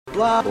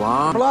blah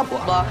blah blah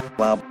blah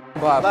blah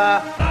blah blah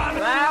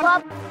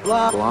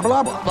blah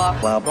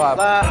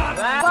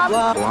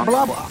blah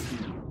blah blah.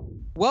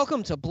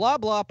 Welcome to Blah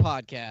Blah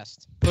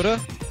Podcast. Put a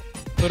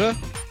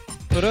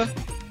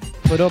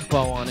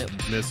bow on it.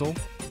 Missile,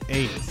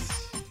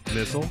 anus,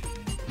 missile,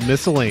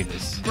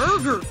 miscellaneous.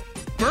 Burger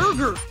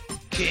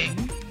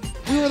King.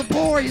 We were the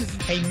boys.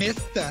 Hey,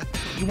 mister,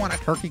 you want a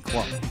turkey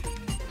club?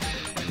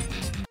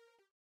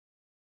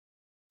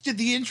 Did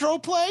the intro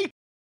play?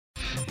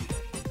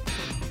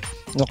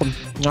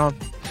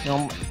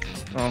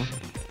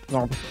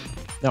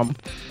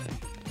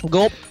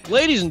 Gulp.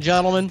 Ladies and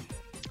gentlemen,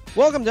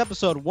 welcome to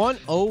episode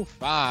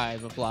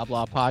 105 of Blah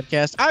Blah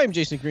Podcast. I am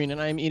Jason Green,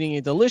 and I am eating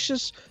a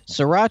delicious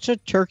sriracha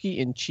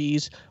turkey and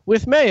cheese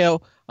with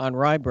mayo on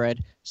rye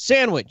bread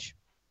sandwich.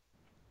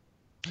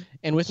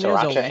 And with me as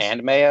Sriracha always,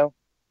 and mayo?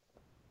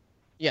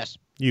 yes.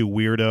 You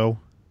weirdo.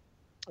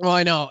 Oh,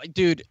 I know,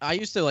 dude. I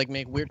used to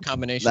make weird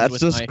combinations. That's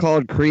with just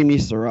called creamy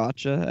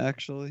sriracha,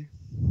 actually.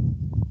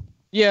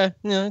 Yeah,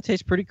 it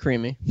tastes pretty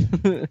creamy.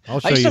 I'll I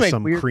show used to you make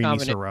some weird creamy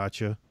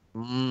sriracha.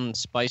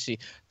 Spicy.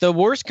 The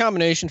worst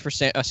combination for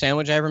a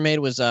sandwich I ever made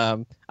was I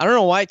don't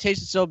know why it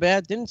tasted so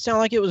bad. Didn't sound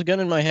like it was good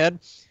in my head,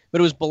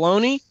 but it was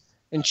bologna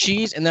and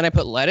cheese, and then I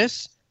put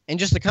lettuce, and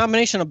just the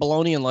combination of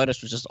bologna and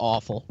lettuce was just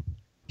awful.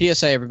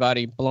 PSA,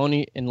 everybody,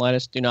 bologna and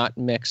lettuce do not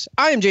mix.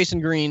 I am Jason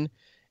Green,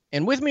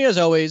 and with me as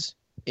always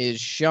is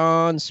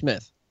Sean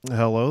Smith.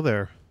 Hello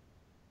there.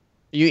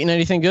 You eating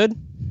anything good?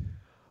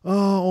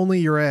 Oh,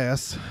 only your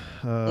ass.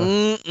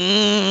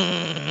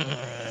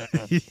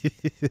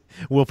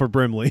 Wilford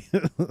Brimley.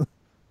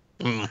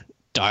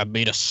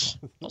 Diabetes.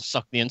 I'll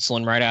suck the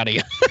insulin right out of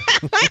you.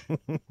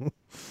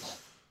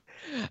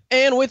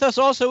 And with us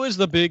also is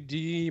the Big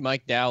D,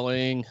 Mike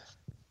Dowling.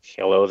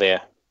 Hello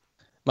there.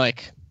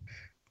 Mike,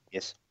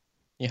 Yes.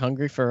 you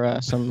hungry for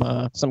some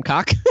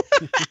cock?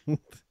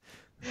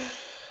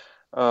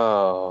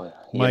 Oh,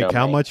 Mike,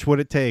 how much would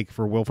it take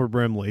for Wilford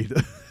Brimley?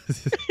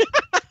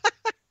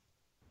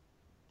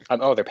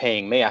 Oh, they're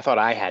paying me. I thought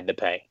I had to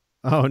pay.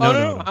 Oh,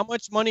 no. How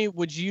much money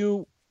would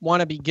you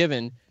want to be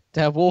given to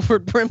have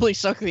Wilford Brimley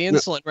suck the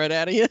insulin right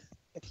out of you?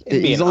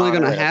 It'd be He's an only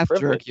going honor to and a half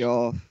privilege. jerk you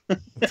off.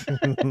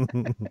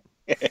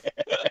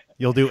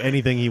 You'll do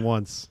anything he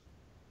wants.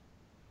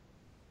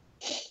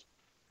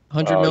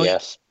 100 Oh, million?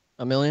 yes.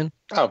 A million?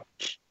 Oh,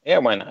 yeah,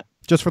 why not?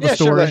 Just for the Yeah,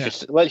 sure,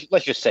 story.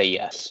 Let's just say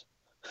yes.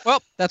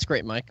 Well, that's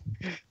great, Mike.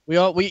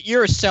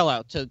 You're a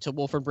sellout to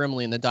Wilford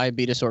Brimley and the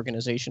Diabetes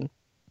Organization.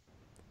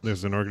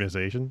 There's an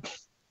organization.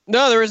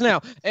 No, there is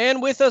now.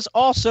 And with us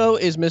also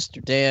is Mr.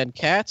 Dan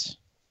Katz.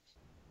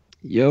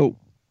 Yo,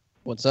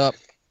 What's up?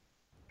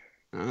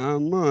 not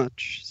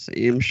much.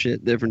 Same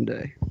shit, different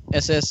day.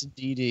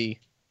 SSDD.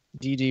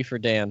 DD for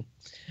Dan.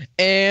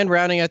 And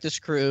rounding out this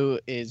crew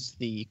is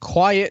the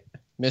quiet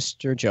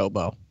Mr.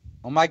 Jobo.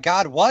 Oh my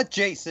God! What,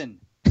 Jason?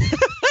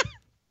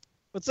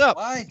 What's up?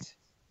 What?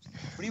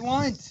 What do you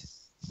want?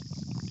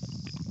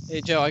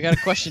 Hey, Joe, I got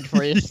a question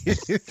for you.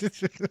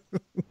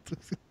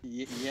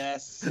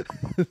 Yes.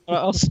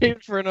 I'll save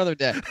it for another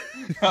day.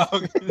 I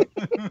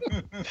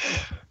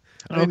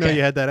didn't know Okay.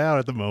 you had that out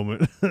at the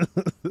moment.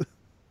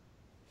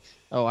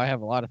 Oh, I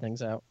have a lot of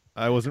things out.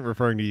 I wasn't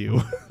referring to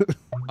you.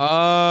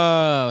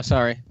 Oh,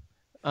 sorry.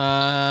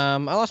 I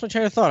lost my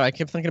train of thought. I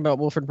kept thinking about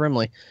Wilford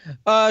Brimley.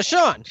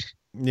 Sean,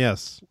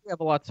 Yes. we have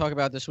a lot to talk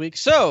about this week,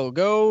 so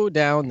go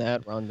down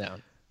that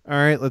rundown. All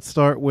right, let's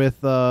start with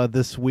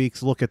this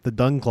week's look at the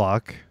Dunn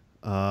clock.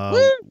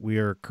 We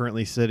are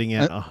currently sitting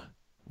at...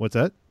 what's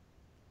that?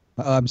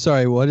 I'm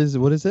sorry. What is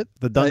it?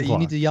 The Dunn clock. You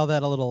need to yell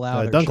that a little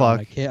louder. Dunn Sean. clock.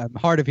 I can't.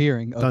 I'm hard of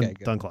hearing. Okay,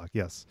 good. Dunn clock,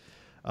 yes.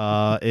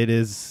 It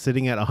is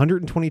sitting at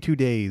 122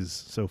 days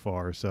so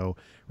far, so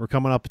we're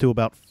coming up to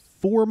about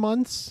 4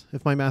 months,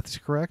 if my math is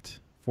correct.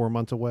 4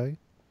 months away.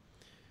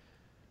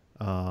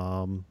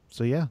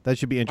 So yeah, that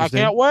should be interesting.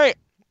 I can't wait.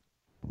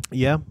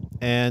 Yeah,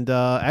 and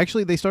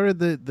actually, they started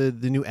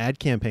the new ad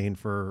campaign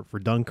for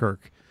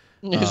Dunkirk.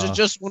 Is it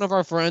just one of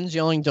our friends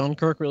yelling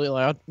Dunkirk really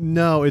loud?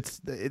 No,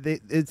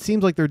 it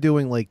seems like they're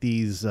doing like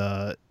these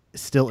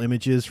still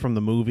images from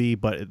the movie,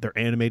 but they're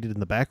animated in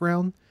the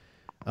background,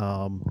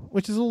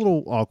 which is a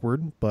little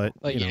awkward. But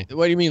Like, you know.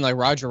 what do you mean, like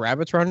Roger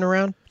Rabbit's running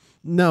around?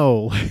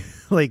 No,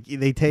 like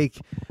they take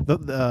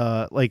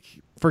the like,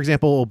 for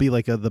example, it'll be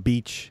like the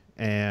beach,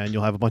 and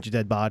you'll have a bunch of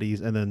dead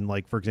bodies, and then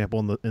like, for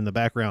example, in the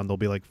background there'll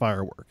be like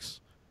fireworks.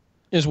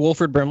 Is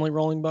Wilford Brimley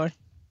rolling by?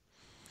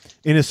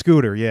 In a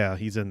scooter, yeah,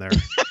 he's in there.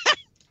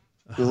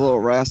 The little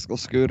rascal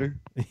scooter.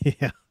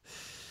 Yeah.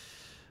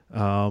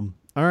 All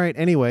right.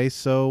 Anyway,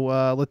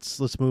 so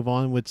let's move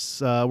on. We're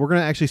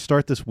gonna actually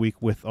start this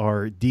week with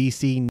our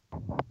DC.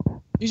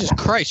 Jesus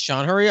Christ,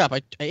 Sean, hurry up!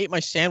 I ate my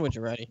sandwich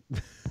already.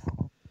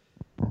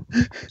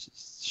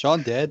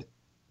 Sean dead.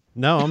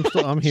 No,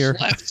 I'm here.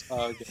 Left.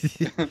 Oh,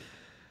 okay.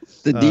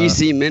 The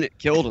DC minute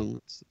killed him.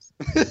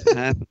 It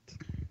happened.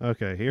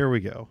 Okay, here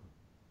we go.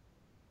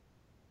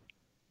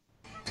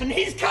 And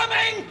he's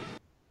coming!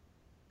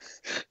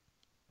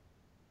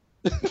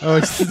 Oh,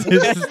 it's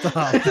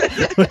stopped.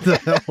 What the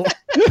hell?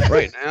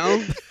 Right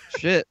now?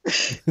 Shit.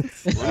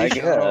 I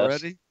guess.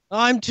 Already?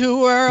 I'm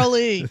too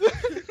early.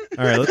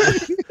 All right,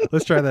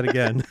 let's try that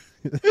again.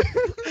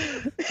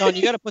 Don,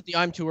 you got to put the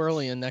 "I'm too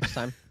early" in next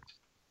time.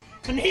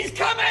 And he's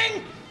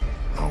coming!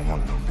 I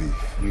want the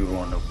beef. You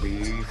want a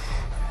beef?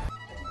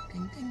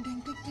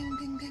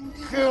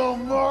 Kill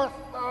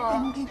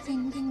Martha!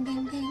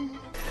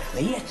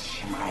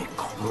 It's my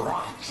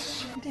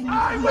cross.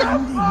 I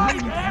will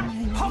find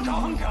him! Hunka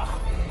hunka!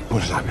 What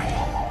does that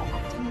mean?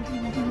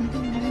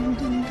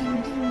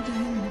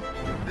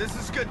 This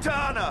is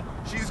Katana.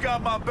 She's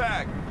got my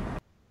back.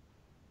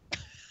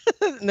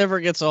 Never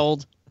gets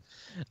old.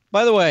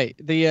 By the way,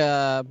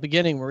 the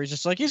beginning where he's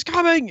just like, he's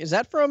coming. Is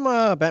that from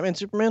Batman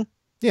Superman?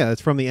 Yeah,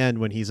 it's from the end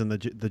when he's in the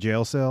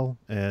jail cell,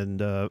 and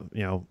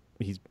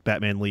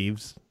Batman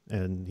leaves,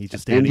 and he's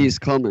just standing. And he's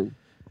coming.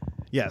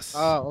 Yes.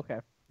 Oh, okay.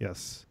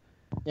 Yes.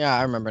 Yeah,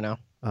 I remember now.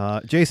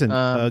 Jason,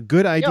 a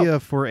good idea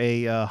for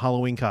a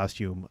Halloween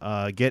costume.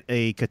 Get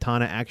a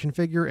Katana action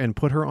figure and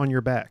put her on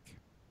your back.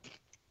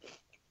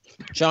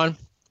 Sean,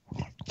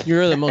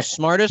 you're the most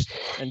smartest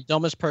and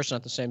dumbest person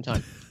at the same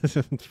time.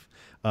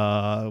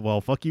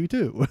 Well, fuck you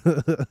too.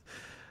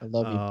 I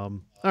love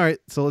you. All right,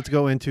 so let's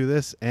go into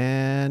this,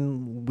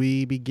 and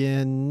we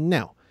begin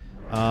now.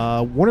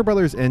 Warner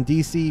Brothers and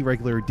DC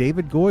regular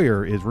David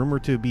Goyer is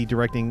rumored to be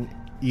directing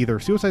either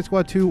Suicide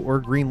Squad 2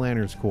 or Green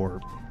Lantern's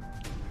Corps.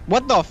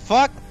 What the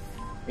fuck?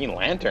 Green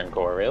Lantern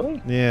Corps,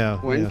 really? Yeah.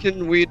 When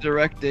can we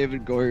direct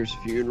David Goyer's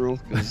funeral?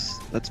 Because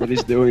that's what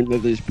he's doing to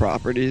these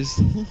properties.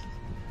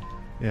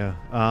 Yeah.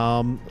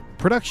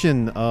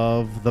 Production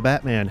of The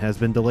Batman has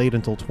been delayed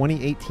until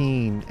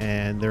 2018,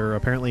 and they're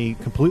apparently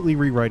completely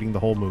rewriting the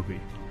whole movie.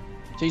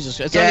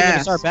 Jesus, it's not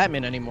even Star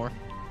Batman anymore.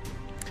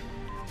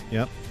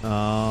 Yep.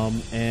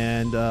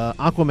 And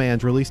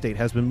Aquaman's release date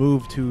has been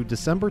moved to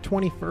December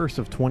 21st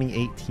of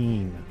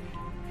 2018,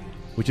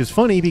 which is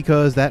funny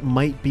because that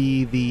might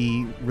be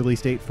the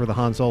release date for the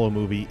Han Solo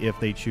movie if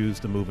they choose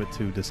to move it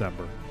to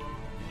December.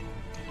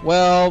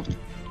 Well,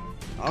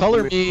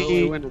 color Aquaman's me.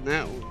 really winning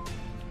that one.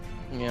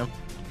 Yeah.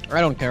 I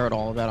don't care at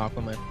all about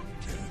Aquaman.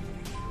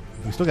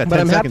 We still got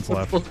 10 seconds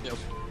left.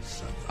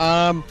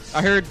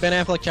 I heard Ben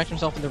Affleck checked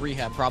himself into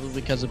rehab, probably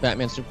because of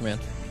Batman Superman.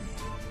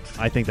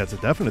 I think that's a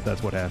definite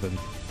that's what happened.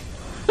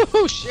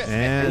 Oh, shit.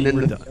 And then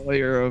we're the done.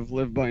 failure of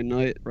Live by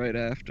Night right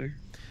after.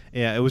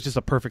 Yeah, it was just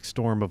a perfect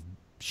storm of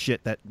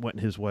shit that went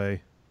his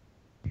way.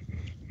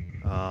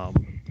 All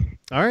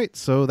right,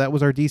 so that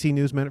was our DC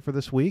News Minute for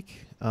this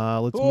week.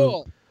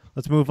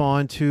 Let's move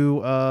on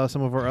to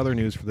some of our other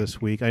news for this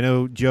week. I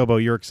know,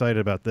 Jobo, you're excited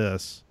about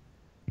this.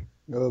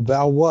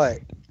 About what?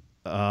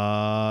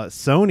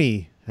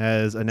 Sony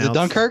has announced... The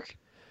Dunkirk?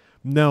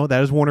 No,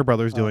 that is Warner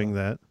Brothers doing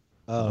that.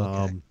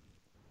 Oh, okay.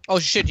 Oh,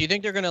 shit. Do you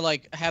think they're going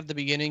to have the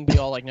beginning be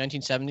all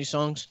 1970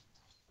 songs?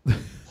 I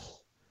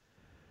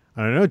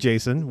don't know,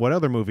 Jason. What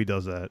other movie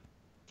does that?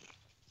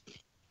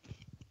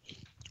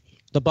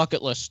 The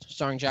Bucket List,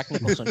 starring Jack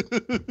Nicholson.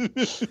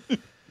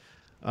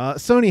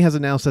 Sony has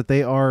announced that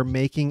they are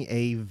making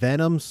a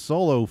Venom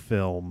solo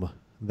film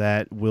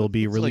that will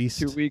be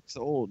released. Like 2 weeks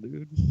old,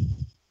 dude.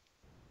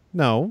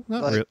 No,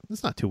 not really.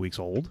 It's not 2 weeks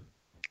old.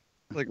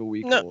 Like a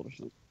week old or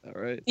something. All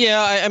right.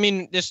 Yeah, I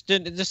mean, this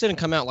didn't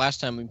come out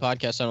last time we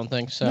podcast. I don't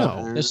think so.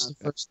 No. This is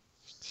the first.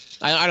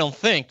 I don't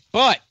think,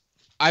 but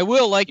I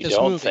will like You this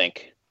don't movie.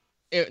 think?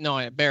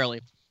 No,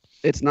 barely.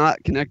 It's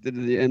not connected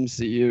to the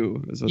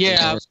MCU. Is what Yeah,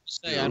 they I are. was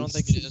gonna say I don't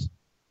think it is.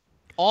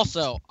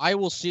 Also, I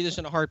will see this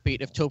in a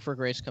heartbeat if Topher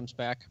Grace comes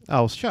back.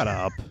 Oh, shut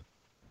up.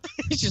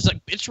 It's just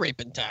like bitch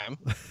raping time.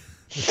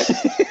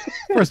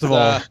 First of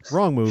all,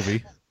 wrong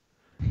movie.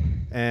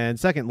 And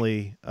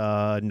secondly,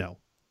 no.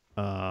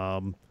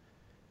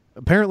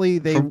 Apparently,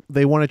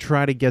 they want to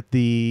try to get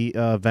the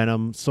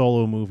Venom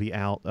solo movie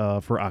out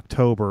for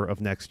October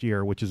of next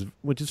year, which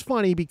is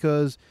funny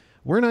because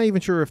we're not even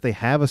sure if they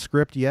have a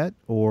script yet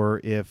or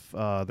if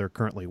they're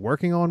currently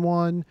working on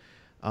one.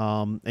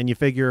 And you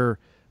figure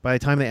by the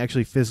time they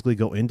actually physically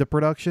go into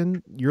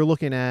production, you're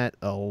looking at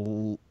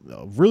a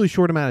really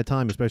short amount of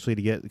time, especially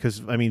to get,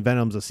 because I mean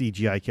Venom's a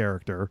CGI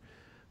character.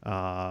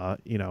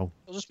 It'll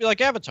just be like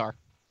Avatar.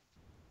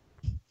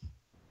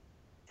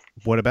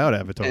 What about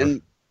Avatar?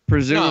 And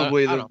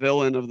presumably No, I the don't.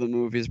 villain of the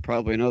movie is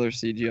probably another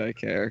CGI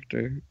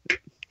character.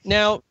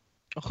 Now,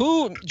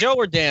 Joe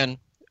or Dan,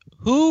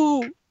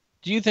 who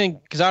do you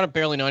think? Because I don't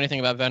barely know anything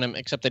about Venom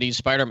except that he's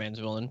Spider-Man's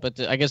villain. But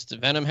I guess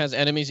Venom has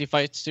enemies he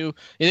fights too.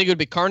 You think it would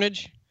be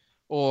Carnage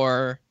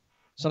or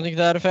something to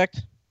that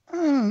effect?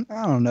 I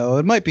don't know.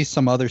 It might be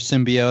some other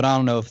symbiote. I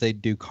don't know if they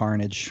do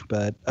Carnage,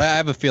 but I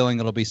have a feeling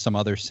it'll be some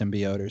other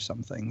symbiote or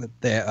something that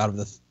they out of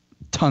the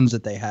tons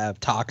that they have,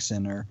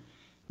 Toxin or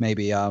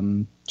maybe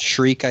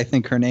Shriek. I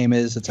think her name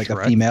is. It's like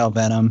Shrek? a female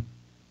Venom.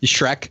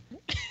 Shrek.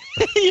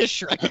 Yeah,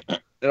 Shrek.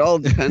 It all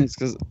depends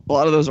because a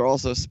lot of those are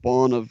also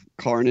spawn of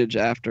Carnage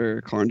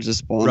after Carnage is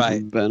spawned Right.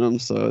 from Venom,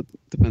 so it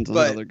depends on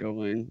But how they're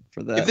going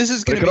for that. if this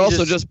is But it gonna could be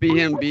also just be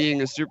him being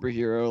a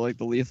superhero, like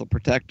the Lethal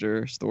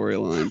Protector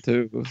storyline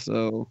too.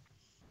 So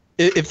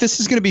If this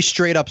is going to be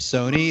straight up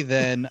Sony,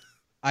 then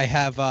I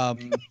have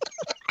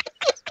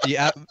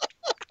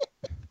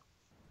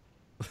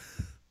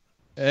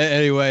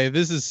Anyway,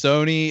 this is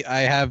Sony.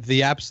 I have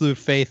the absolute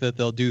faith that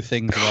they'll do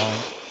things wrong.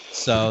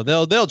 So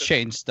they'll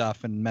change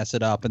stuff and mess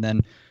it up, and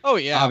then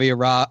Avi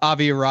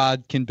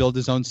Arad can build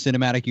his own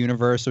cinematic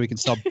universe so he can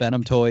sell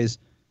Venom toys.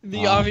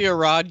 The Avi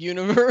Arad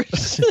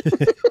universe.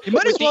 You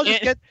might as well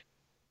just get.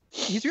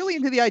 He's really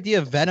into the idea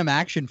of Venom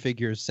action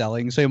figures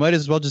selling, so you might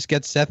as well just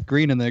get Seth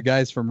Green and the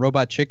guys from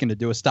Robot Chicken to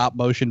do a stop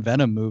motion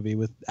Venom movie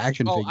with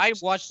action figures.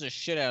 I'd watch the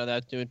shit out of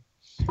that, dude.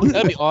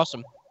 That'd be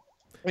awesome.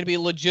 It'd be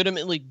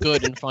legitimately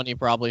good and funny,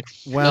 probably.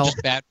 Well, not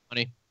just bad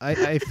funny.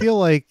 I feel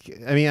like,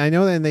 I mean, I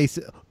know that they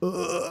say,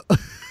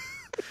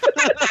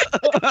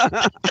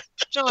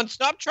 Sean,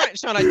 stop trying.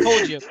 Sean, I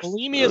told you,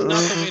 bulimia is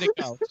not the way to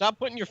go. Stop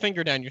putting your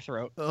finger down your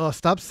throat.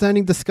 Stop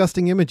sending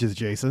disgusting images,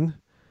 Jason.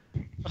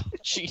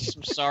 Jeez,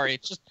 I'm sorry.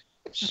 It's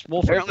just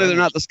Wolf. Apparently they're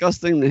not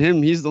disgusting to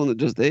him. He's the one that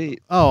just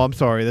ate. Oh, I'm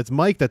sorry. That's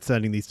Mike that's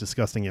sending these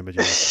disgusting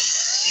images.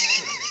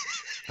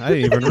 I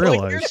didn't even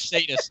realize. You're a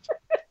sadist.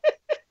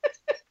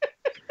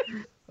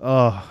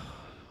 Oh,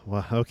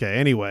 well, okay.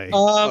 Anyway.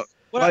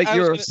 Like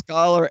you're a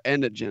scholar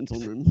and a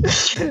gentleman.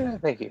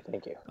 Thank you.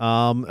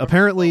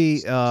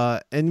 Apparently,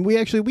 and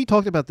we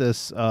talked about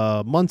this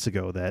months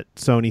ago that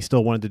Sony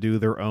still wanted to do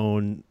their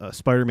own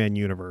Spider-Man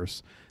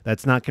universe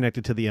that's not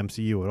connected to the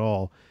MCU at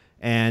all.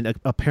 And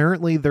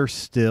apparently they're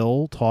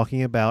still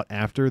talking about,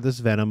 after this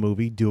Venom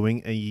movie,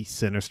 doing a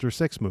Sinister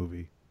Six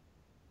movie.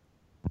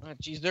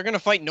 Jeez, they're gonna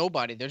fight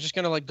nobody. They're just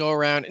gonna like go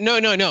around.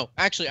 No.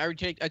 Actually, I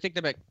take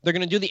that back. They're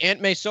gonna do the Aunt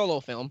May solo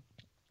film.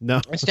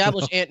 No.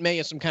 Establish Aunt May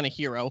as some kind of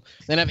hero,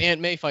 then have Aunt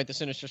May fight the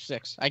Sinister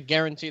Six. I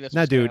guarantee that's.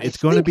 No, dude, it's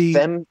going to be.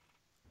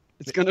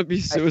 It's going to be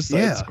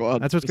Suicide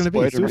Squad. That's what's going to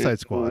be. Suicide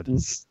Squad.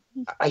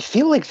 I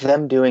feel like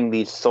them doing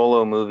these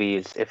solo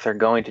movies, if they're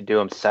going to do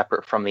them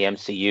separate from the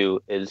MCU,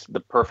 is the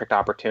perfect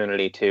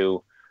opportunity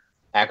to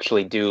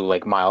actually do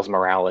like Miles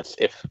Morales.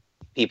 If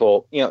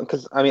people,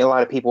 because I mean, a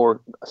lot of people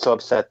were so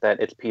upset that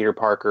it's Peter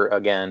Parker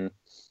again.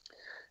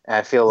 And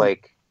I feel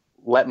like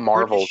let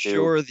Marvel do.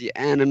 Sure, the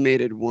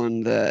animated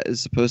one that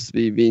is supposed to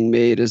be being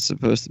made is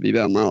supposed to be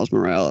about Miles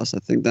Morales. I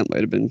think that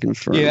might have been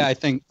confirmed. Yeah, I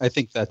think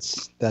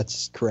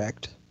that's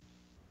correct.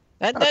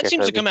 That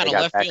seems to come out of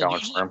left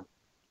field.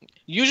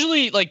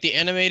 Usually, like the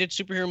animated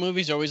superhero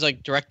movies are always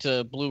like direct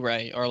to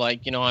Blu-ray or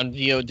like on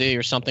VOD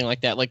or something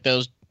like that, like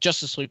those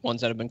Justice League ones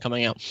that have been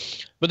coming out.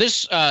 But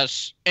this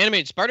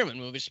animated Spider-Man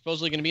movie is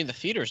supposedly going to be in the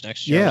theaters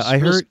next year. Yeah, I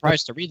heard.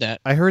 Surprised to read that.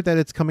 I heard that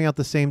it's coming out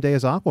the same day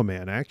as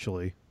Aquaman,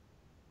 actually.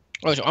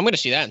 Oh, so I'm going to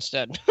see that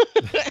instead.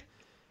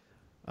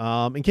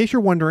 In case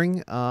you're wondering,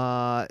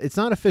 it's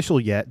not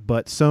official yet,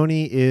 but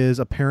Sony is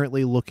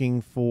apparently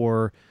looking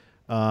for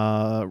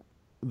the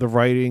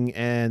writing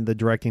and the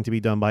directing to be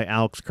done by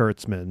Alex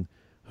Kurtzman,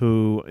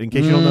 who, in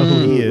case you don't know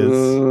who he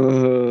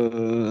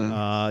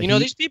is...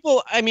 these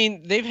people, I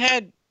mean, they've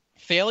had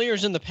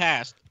failures in the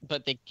past,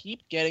 but they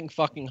keep getting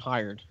fucking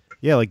hired.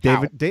 Yeah, like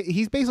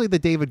he's basically the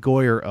David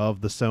Goyer of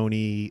the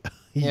Sony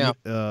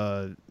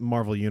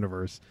Marvel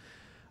Universe.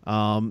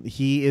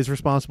 He is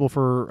responsible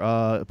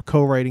for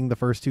co-writing the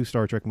first two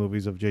Star Trek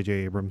movies of J.J.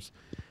 Abrams.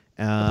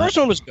 The first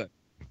one was good.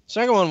 The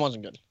second one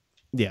wasn't good.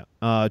 Yeah.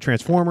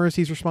 Transformers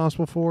he's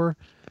responsible for.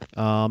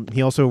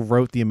 He also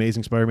wrote The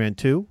Amazing Spider-Man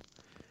 2.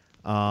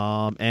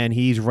 And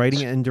he's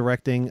writing and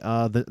directing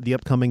the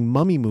upcoming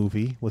Mummy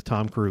movie with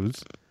Tom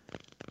Cruise.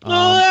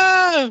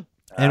 And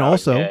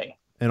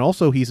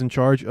also he's in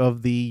charge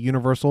of the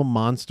Universal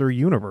Monster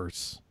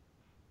Universe.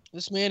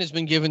 This man has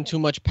been given too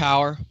much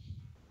power.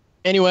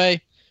 Anyway,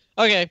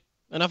 okay,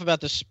 enough about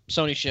this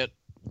Sony shit.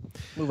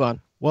 Move on.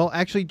 Well,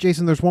 actually,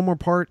 Jason, there's one more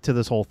part to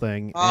this whole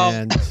thing,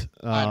 and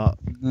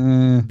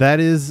that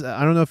is,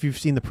 I don't know if you've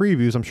seen the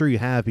previews. I'm sure you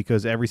have,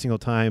 because every single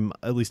time,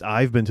 at least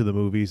I've been to the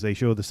movies, they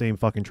show the same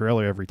fucking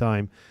trailer every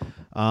time.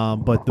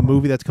 But the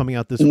movie that's coming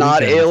out this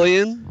Not weekend,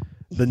 Alien?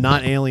 The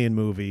Not Alien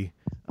movie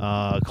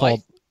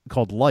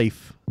called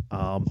Life.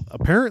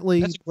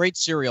 Apparently, that's a great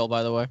cereal,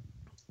 by the way.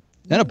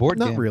 And a board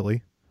game. Not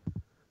really.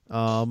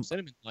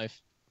 Cinnamon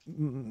Life.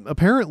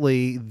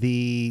 Apparently,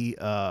 the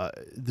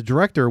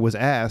director was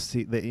asked.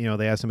 They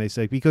asked him. They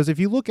said, because if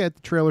you look at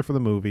the trailer for the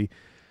movie,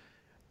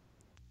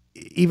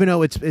 even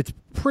though it's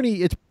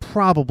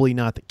probably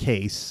not the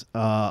case.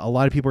 A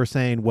lot of people are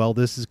saying, well,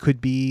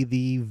 could be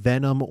the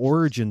Venom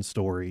origin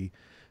story,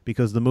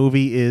 because the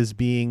movie is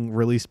being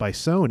released by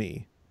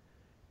Sony,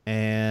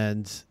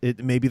 and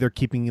maybe they're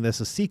keeping this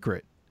a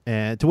secret.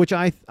 And to which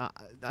I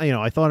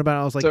thought about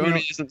it. I was like,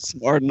 Sony isn't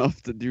smart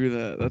enough to do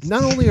that.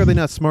 Not only are they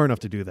not smart enough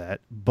to do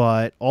that,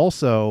 but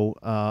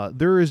also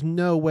there is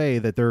no way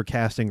that they're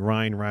casting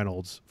Ryan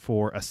Reynolds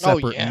for a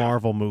separate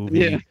Marvel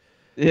movie.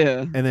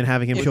 Yeah. And then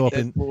having him show up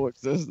in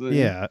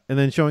Yeah, and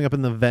then showing up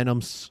in the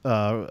Venom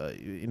spin-off.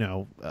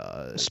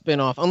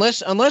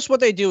 Unless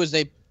what they do is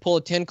they pull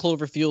a 10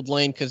 Cloverfield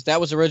Lane, because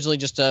that was originally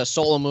just a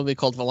solo movie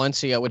called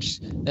Valencia, which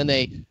then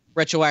they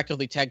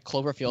retroactively tagged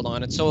Cloverfield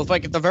on it. So if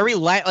like at the very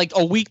like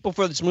a week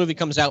before this movie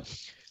comes out,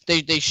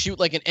 they shoot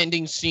like an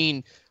ending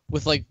scene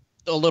with like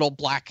a little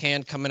black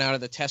hand coming out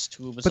of the test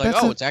tube. It's like,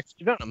 it's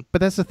actually Venom.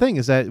 But that's the thing,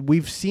 is that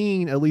we've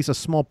seen at least a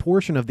small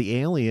portion of the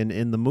alien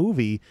in the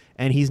movie,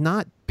 and he's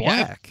not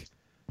black.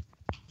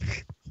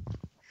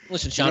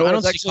 Listen, You Sean, know I don't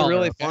what's see actually color.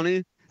 really Okay?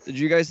 funny? Did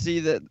you guys see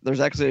that there's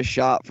actually a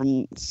shot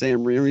from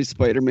Sam Raimi's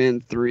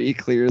Spider-Man 3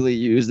 clearly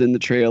used in the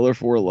trailer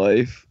for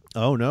Life?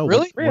 Oh no!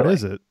 Really? What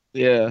is it?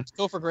 Yeah. Let's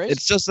go for Grace.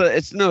 It's just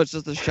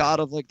a shot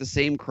of like the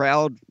same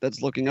crowd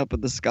that's looking up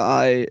at the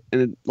sky,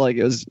 and it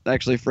was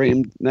actually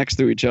framed next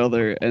to each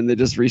other, and they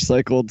just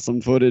recycled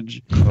some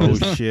footage. Oh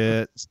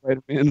shit!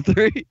 Spider-Man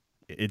 3.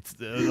 It's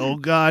oh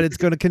god! It's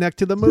going to connect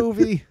to the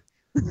movie.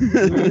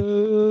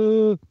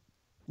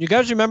 You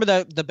guys remember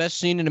that the best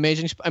scene in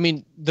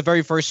the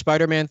very first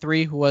Spider-Man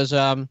 3 was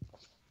sorry,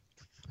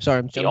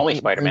 I'm The only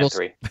Spider-Man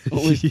 3.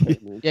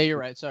 Yeah, you're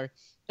right. Sorry.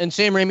 And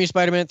Sam Raimi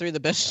Spider-Man 3, the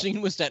best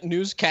scene was that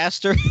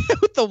newscaster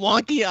with the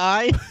wonky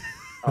eye.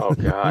 Oh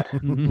god.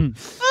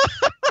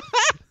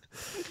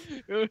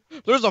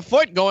 There's a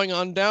fight going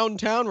on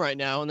downtown right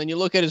now, and then you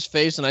look at his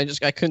face, and I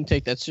couldn't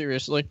take that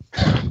seriously.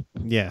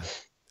 Yeah.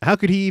 How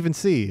could he even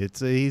see?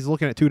 He's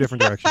looking at two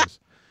different directions.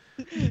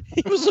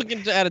 He was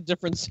looking at a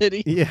different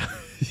city. Yeah.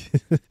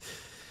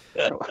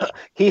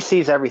 He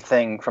sees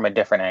everything from a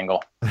different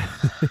angle.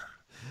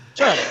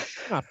 Shut up.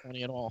 Not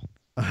funny at all.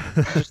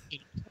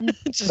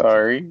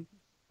 Sorry.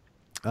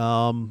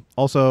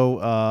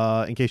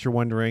 Also, in case you're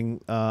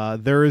wondering,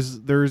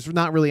 there's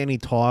not really any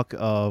talk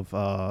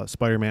of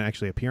Spider-Man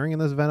actually appearing in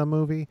this Venom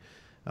movie.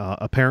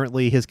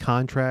 Apparently, his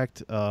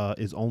contract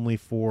is only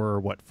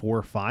for 4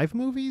 or 5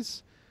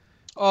 movies.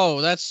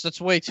 Oh,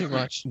 that's way too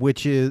much.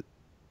 Which is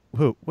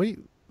wait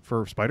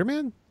for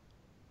Spider-Man?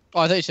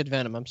 Oh, I thought you said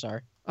Venom. I'm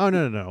sorry. Oh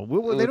no.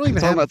 They don't even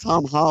talking have about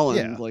Tom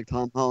Holland, Yeah. like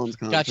Tom Holland's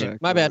contract. Gotcha.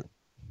 My bad.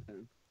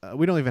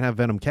 We don't even have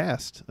Venom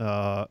cast.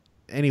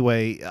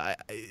 Anyway,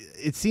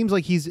 it seems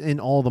like he's in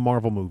all the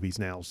Marvel movies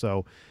now.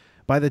 So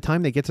by the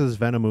time they get to this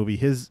Venom movie,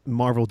 his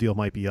Marvel deal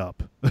might be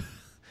up.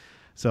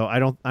 So I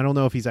don't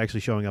know if he's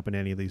actually showing up in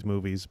any of these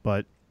movies.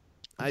 But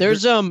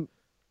There's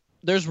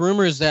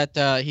rumors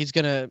that he's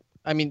gonna.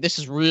 I mean, this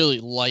is really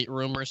light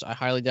rumors. I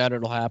highly doubt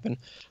it'll happen.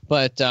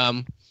 But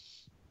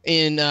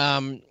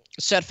in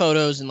set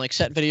photos and like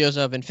set videos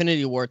of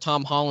Infinity War,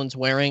 Tom Holland's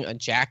wearing a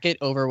jacket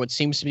over what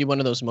seems to be one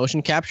of those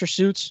motion capture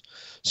suits.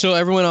 So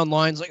everyone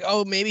online's like,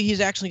 oh, maybe he's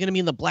actually going to be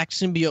in the black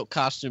symbiote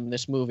costume in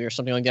this movie or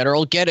something like that, or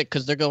he'll get it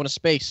because they're going to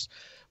space,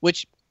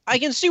 which I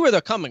can see where they're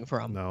coming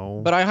from.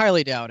 No, but I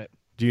highly doubt it.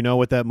 Do you know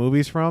what that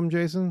movie's from,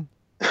 Jason?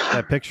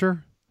 That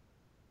picture?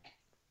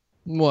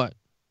 What?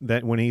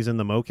 That when he's in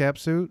the mocap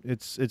suit?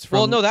 It's from.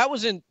 Well, no, that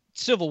was in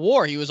Civil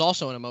War. He was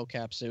also in a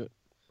mocap suit.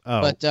 Oh,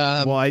 but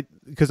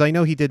because I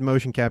know he did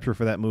motion capture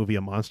for that movie,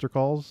 A Monster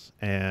Calls,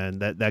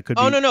 and that could.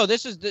 Oh be... no,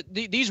 this is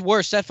these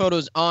were set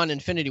photos on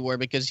Infinity War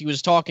because he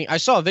was talking. I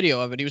saw a video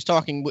of it. He was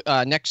talking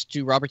next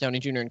to Robert Downey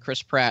Jr. and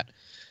Chris Pratt,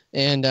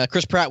 and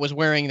Chris Pratt was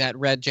wearing that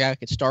red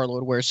jacket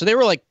Star-Lord wears. So they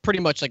were like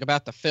pretty much like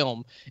about to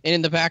film, and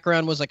in the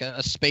background was like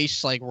a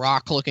space like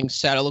rock looking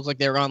set. It looked like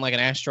they were on like an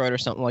asteroid or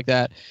something like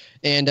that.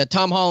 And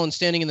Tom Holland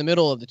standing in the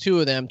middle of the two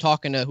of them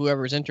talking to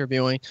whoever's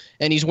interviewing,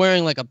 and he's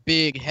wearing like a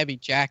big heavy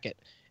jacket.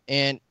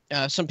 And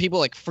some people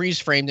like freeze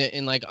framed it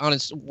and like on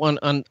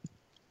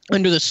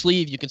under the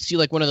sleeve you could see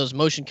like one of those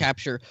motion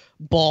capture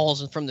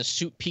balls and from the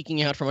suit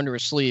peeking out from under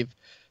his sleeve.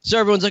 So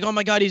everyone's like, oh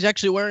my god, he's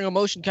actually wearing a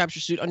motion capture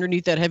suit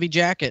underneath that heavy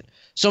jacket.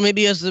 So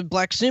maybe he has the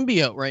black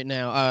symbiote right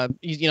now.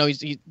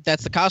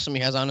 That's the costume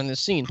he has on in this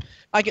scene.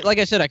 Like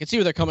I said, I can see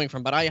where they're coming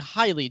from, but I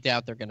highly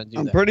doubt they're gonna do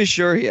I'm that. pretty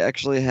sure he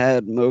actually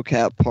had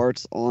mocap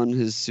parts on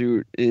his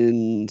suit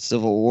in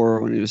Civil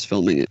War when he was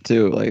filming it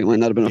too. Like it might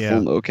not have been a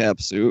full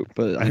mocap suit,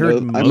 but I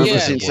remember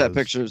seeing set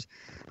pictures.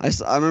 I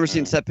remember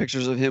seeing set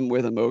pictures of him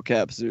with a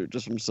mocap suit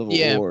just from Civil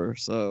War.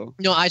 So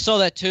no, I saw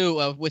that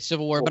too with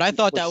Civil War, but I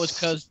thought that was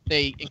because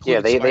they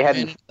included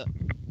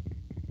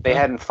they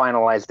hadn't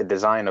finalized the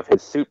design of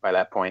his suit by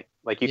that point.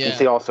 Like you can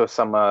see also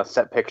some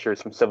set pictures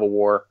from Civil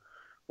War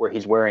where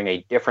he's wearing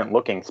a different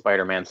looking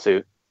Spider-Man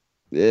suit.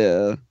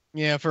 Yeah.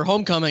 Yeah, for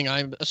Homecoming,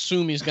 I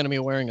assume he's going to be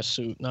wearing a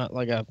suit, not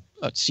like a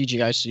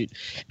CGI suit.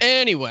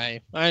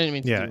 Anyway, I didn't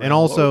mean to. Yeah, and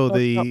also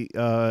the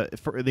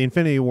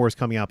Infinity War is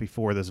coming out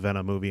before this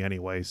Venom movie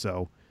anyway,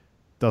 so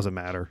doesn't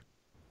matter.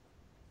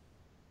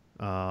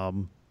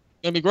 Gonna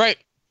be great.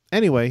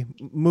 Anyway,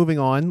 moving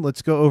on.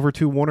 Let's go over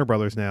to Warner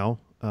Brothers now.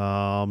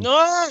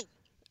 No.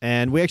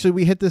 And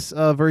we hit this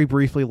very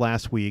briefly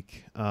last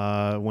week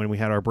when we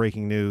had our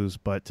breaking news,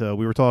 but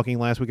we were talking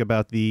last week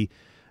about the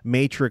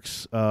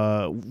Matrix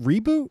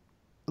reboot.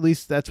 At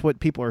least that's what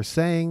people are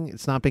saying.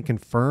 It's not been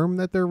confirmed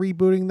that they're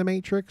rebooting the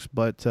Matrix,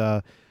 but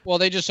well,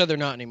 they just said they're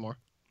not anymore.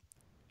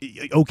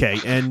 Okay,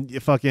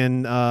 and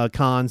fucking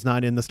Khan's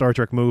not in the Star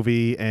Trek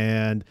movie,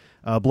 and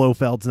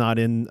Blofeld's not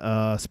in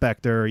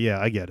Spectre. Yeah,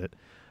 I get it.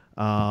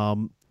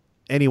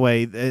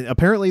 Anyway,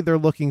 apparently they're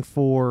looking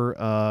for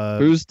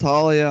who's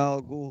Talia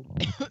al Ghul?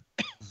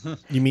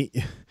 You mean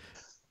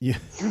yeah?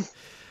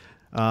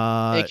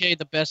 AKA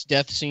the best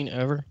death scene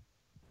ever.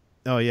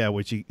 Oh yeah,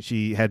 which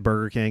she had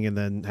Burger King and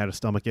then had a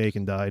stomach ache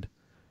and died.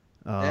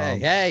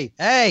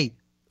 Hey!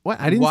 What?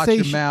 I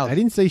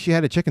didn't say she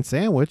had a chicken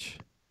sandwich.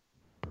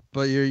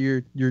 But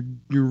you're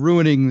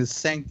ruining the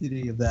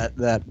sanctity of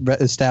that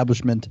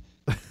establishment.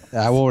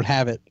 I won't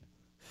have it.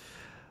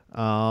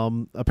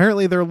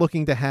 Apparently, they're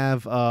looking to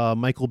have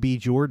Michael B.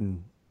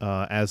 Jordan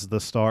as the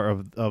star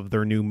of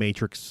their new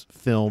Matrix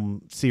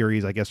film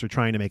series. I guess they're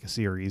trying to make a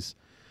series.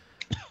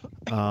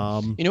 You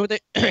know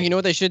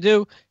what they should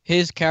do?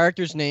 His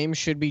character's name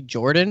should be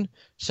Jordan,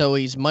 so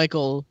he's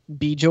Michael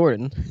B.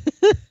 Jordan.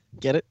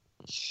 Get it?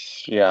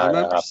 Yeah. I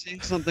remember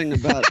seeing something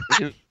about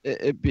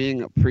it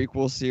being a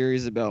prequel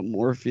series about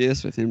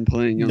Morpheus with him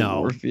playing young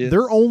Morpheus.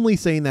 They're only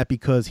saying that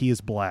because he is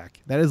black.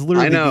 That is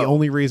literally the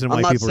only reason why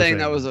people are saying I'm not saying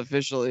that was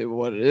officially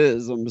what it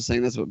is. I'm just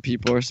saying that's what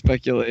people are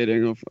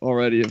speculating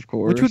already, of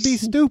course. Which would be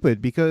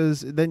stupid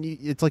because then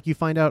it's like you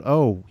find out,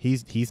 oh,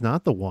 he's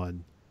not the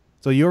one.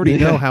 So you already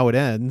know how it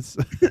ends.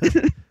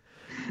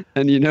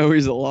 And you know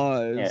he's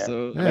alive. Yeah.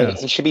 So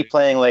He should be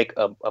playing like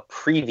a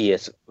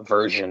previous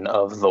version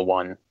of the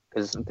one.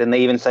 Because didn't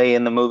they even say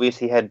in the movies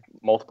he had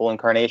multiple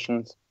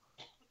incarnations?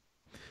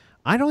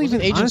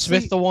 Wasn't Agent honestly,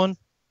 Smith the one?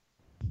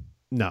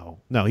 No,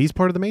 he's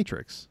part of the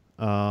Matrix.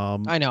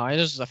 I know.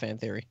 This is a fan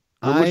theory.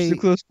 How much do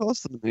close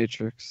cost in the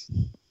Matrix?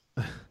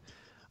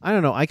 I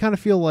don't know. I kind of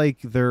feel like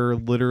they're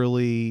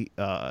literally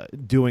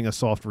doing a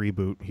soft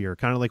reboot here,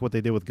 kind of like what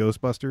they did with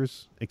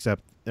Ghostbusters,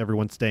 except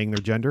everyone's staying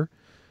their gender.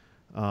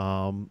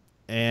 And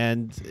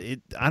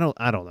I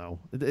don't know.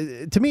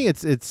 To me,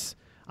 it's.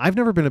 I've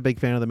never been a big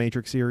fan of the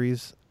Matrix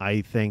series.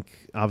 I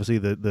think obviously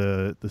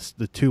the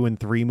 2 and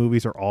 3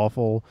 movies are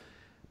awful,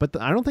 but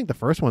I don't think the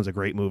first one's a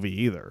great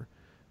movie either.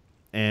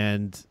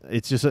 And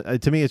it's just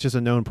to me, it's just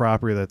a known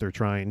property that they're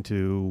trying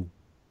to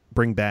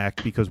bring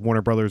back because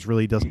Warner Brothers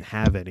really doesn't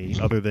have any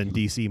other than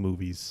DC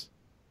movies.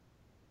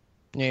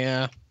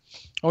 Yeah,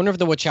 I wonder if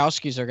the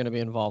Wachowskis are going to be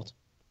involved.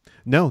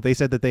 No, they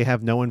said that they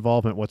have no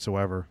involvement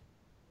whatsoever.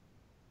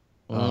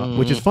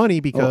 Which is funny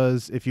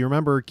because if you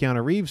remember,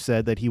 Keanu Reeves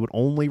said that he would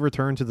only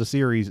return to the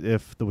series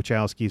if the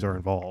Wachowskis are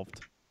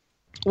involved.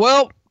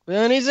 Well,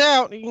 then he's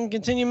out. He can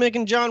continue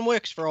making John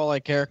Wicks for all I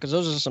care because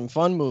those are some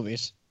fun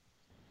movies.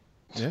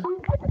 Yeah,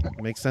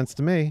 makes sense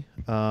to me.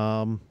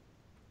 Oh,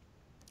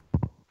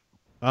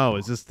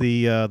 is this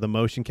the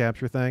motion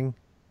capture thing?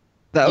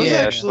 That was it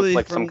actually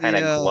like from some kind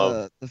of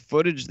glove. the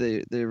footage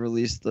they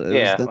released. It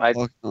was them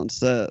walking on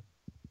set.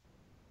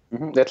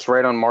 That's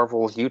right on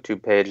Marvel's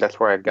YouTube page. That's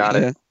where I got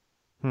it.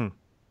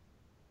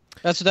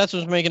 That's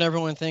what's making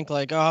everyone think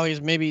like, oh, he's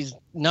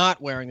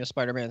not wearing the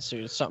Spider-Man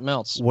suit. It's something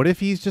else. What if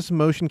he's just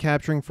motion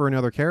capturing for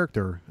another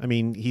character? I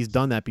mean, he's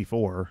done that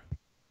before.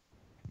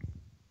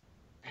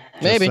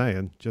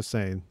 Maybe. Just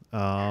saying.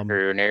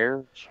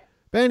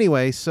 But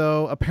anyway,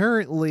 so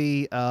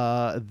apparently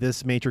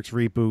this Matrix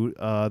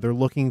reboot, they're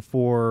looking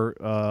for,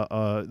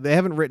 they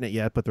haven't written it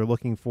yet, but they're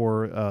looking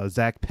for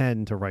Zach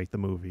Penn to write the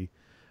movie,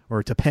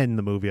 or to pen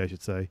the movie, I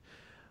should say.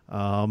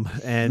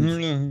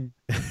 And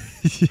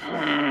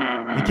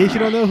in case you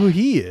don't know who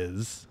he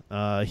is,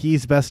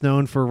 he's best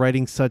known for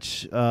writing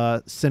such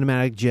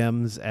cinematic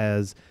gems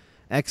as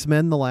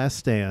X-Men: The Last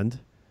Stand.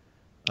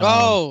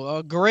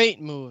 A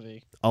great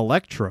movie.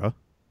 Elektra.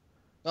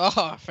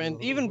 Oh,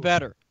 even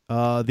better.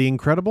 The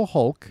Incredible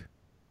Hulk.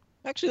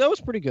 Actually, that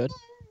was pretty good.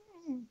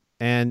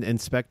 And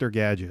Inspector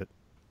Gadget.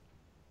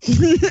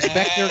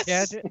 Inspector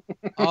Gadget?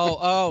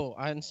 Oh,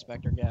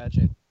 Inspector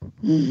Gadget.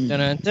 Dun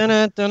dun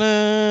dun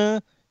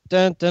dun.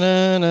 Dun, dun,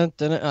 dun, dun,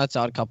 dun. Oh, that's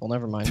Odd Couple.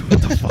 Never mind. What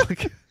the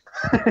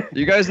fuck?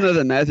 You guys know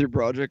that Matthew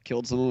Broderick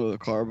killed someone with a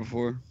car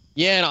before?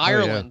 Yeah, in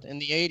Ireland in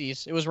the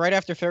 80s. It was right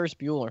after Ferris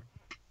Bueller.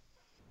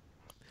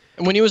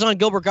 And when he was on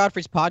Gilbert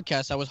Gottfried's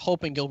podcast, I was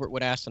hoping Gilbert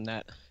would ask him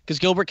that. Because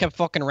Gilbert kept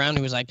fucking around.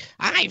 He was like,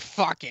 I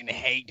fucking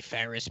hate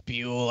Ferris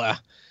Bueller.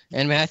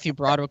 And Matthew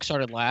Broderick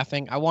started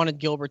laughing. I wanted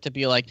Gilbert to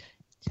be like,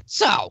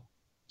 so,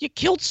 you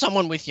killed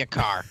someone with your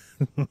car.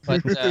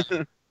 But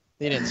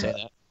they didn't say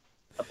that.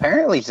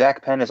 Apparently,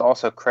 Zach Penn is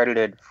also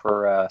credited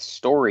for a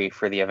story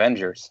for the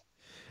Avengers.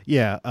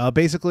 Yeah,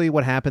 basically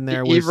what happened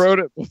there was... He wrote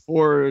it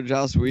before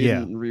Joss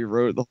Whedon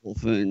rewrote the whole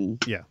thing.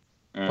 Yeah.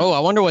 Oh, I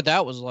wonder what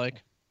that was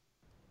like.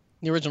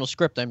 The original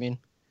script, I mean.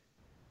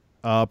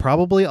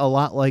 Probably a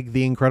lot like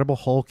The Incredible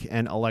Hulk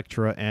and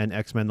Elektra and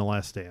X-Men: The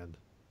Last Stand.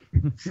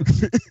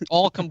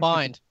 All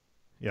combined.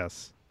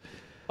 Yes.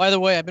 By the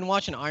way, I've been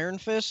watching Iron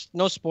Fist.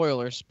 No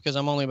spoilers, because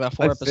I'm only about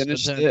 4 episodes in. I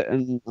finished it,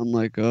 and I'm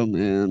like, oh,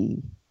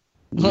 man...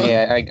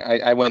 Yeah,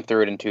 I went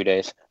through it in 2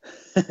 days.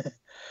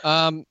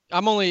 I'm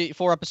only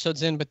 4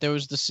 episodes in, but there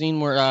was the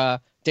scene where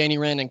Danny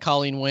Rand and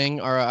Colleen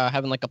Wing are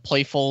having like a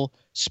playful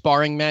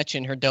sparring match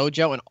in her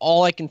dojo, and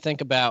all I can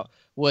think about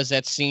was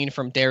that scene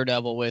from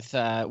Daredevil with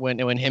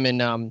when him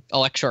and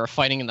Elektra are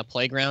fighting in the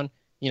playground,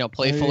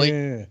 playfully. Oh,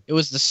 yeah. It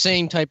was the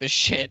same type of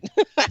shit.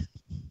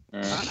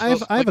 I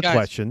have a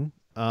question.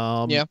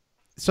 Yeah.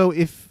 So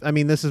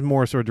this is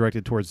more sort of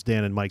directed towards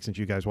Dan and Mike since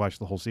you guys watched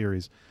the whole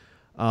series.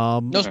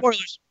 No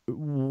spoilers.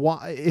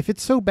 Why, if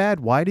it's so bad,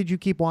 why did you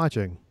keep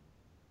watching?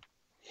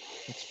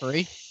 It's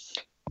free.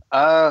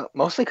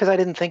 Mostly because I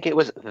didn't think it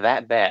was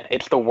that bad.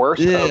 It's the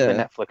worst of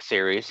the Netflix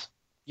series.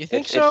 You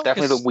think so? It's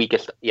definitely the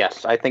weakest.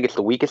 Yes, I think it's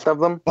the weakest of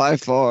them by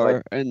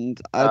far. And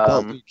I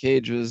thought Luke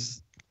Cage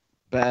was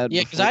bad.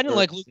 Yeah, because I didn't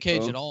like Luke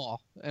Cage at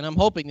all, and I'm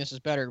hoping this is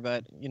better.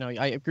 But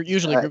I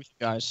usually agree with you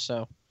guys.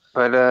 So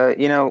But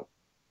you know,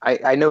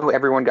 I know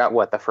everyone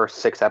got the first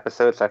 6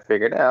 episodes. So I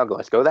figured,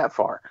 let's go that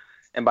far.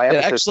 And by episode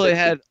it actually 6,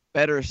 had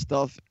better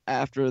stuff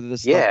after the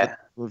stuff that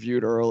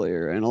reviewed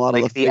earlier, and a lot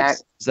of the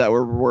things that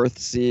were worth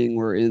seeing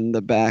were in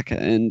the back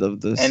end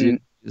of the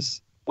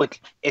series.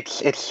 Which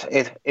it's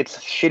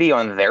shitty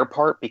on their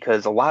part,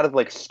 because a lot of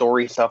like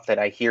story stuff that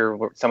I hear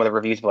some of the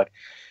reviews, like,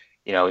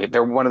 you know,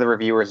 they're one of the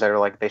reviewers that are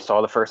like, they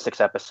saw the first 6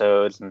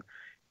 episodes and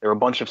there were a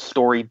bunch of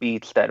story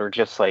beats that are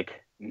just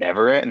like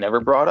never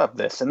brought up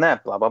this and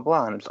that, blah blah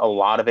blah, and a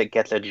lot of it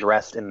gets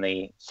addressed in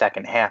the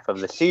second half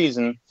of the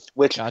season,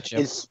 which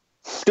is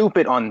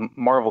stupid on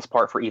Marvel's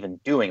part for even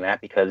doing that,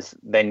 because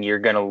then you're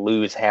going to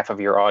lose half of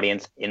your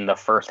audience in the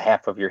first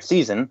half of your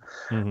season.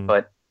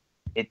 But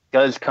it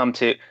does come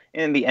to,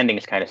 and the ending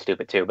is kind of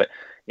stupid too, but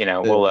you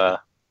know, we'll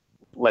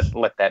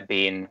let that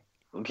be, and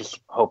just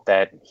hope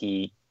that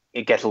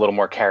it gets a little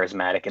more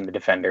charismatic in the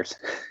Defenders.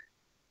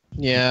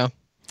 Yeah.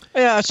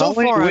 So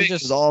Colleen far Wing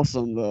is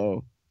awesome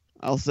though.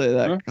 I'll say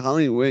that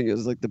Colleen Wing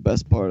is like the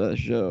best part of that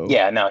show.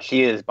 Yeah, no,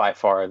 she is by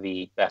far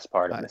the best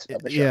part of the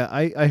show. Yeah,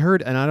 I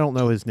heard, and I don't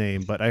know his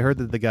name, but I heard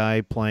that the guy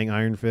playing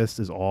Iron Fist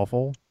is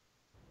awful.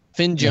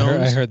 Finn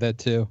Jones. I heard that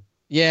too.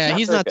 Yeah,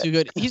 he's not too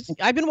good.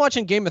 I've been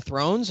watching Game of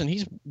Thrones, and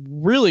he's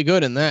really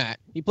good in that.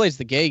 He plays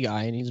the gay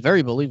guy, and he's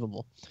very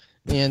believable.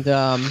 And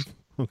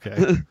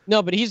okay.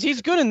 No, but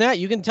he's good in that.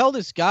 You can tell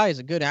this guy is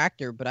a good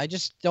actor, but I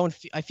just don't.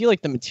 I feel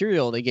like the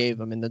material they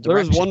gave him in the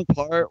direction. There's one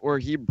part where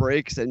he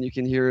breaks, and you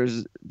can hear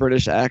his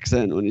British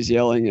accent when he's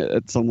yelling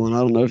at someone. I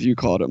don't know if you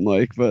caught it,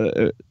 Mike,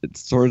 but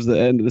it's towards the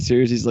end of the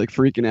series. He's like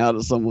freaking out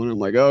at someone. I'm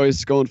like, oh,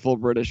 he's going full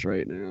British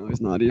right now.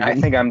 He's not even. I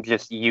think I'm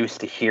just used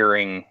to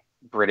hearing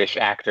British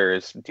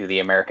actors do the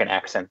American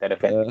accent that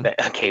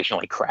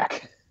occasionally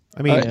crack.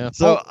 I mean,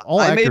 so all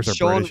I actors made are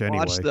Sean British anyway.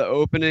 watch the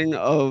opening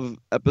of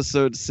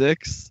episode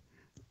 6.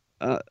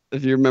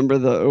 If you remember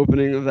the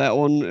opening of that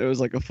one, it was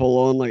like a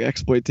full-on like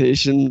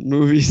exploitation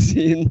movie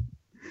scene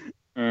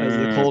as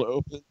the cold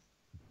open.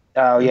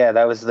 Oh yeah,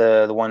 that was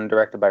the one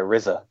directed by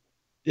RZA.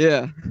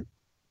 Yeah.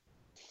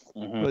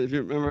 But if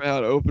you remember how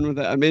it opened with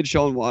that, I made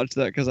Sean watch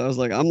that because I was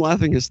like, I'm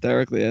laughing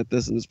hysterically at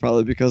this, and it's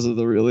probably because of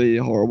the really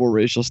horrible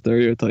racial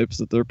stereotypes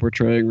that they're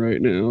portraying right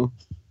now.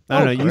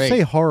 I don't know. You say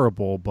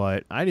horrible,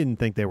 but I didn't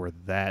think they were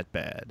that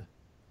bad.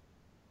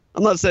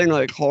 I'm not saying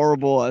like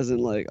horrible as in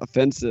like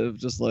offensive,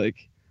 just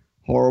like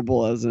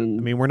horrible as in.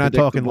 I mean, we're not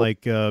talking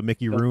like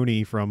Mickey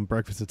Rooney from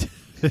Breakfast at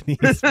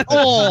Tiffany's.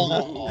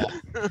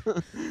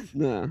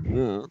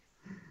 No.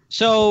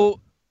 So,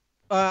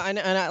 and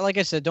like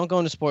I said, don't go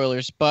into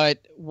spoilers.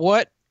 But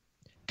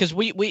because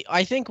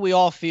I think we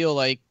all feel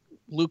like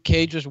Luke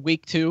Cage was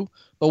weak too.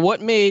 But what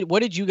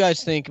did you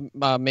guys think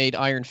made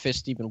Iron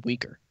Fist even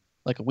weaker?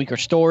 Like a weaker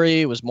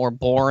story, it was more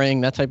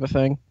boring, that type of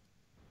thing.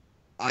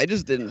 I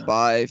just didn't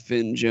buy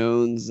Finn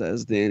Jones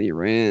as Danny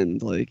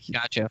Rand. Like,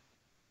 gotcha.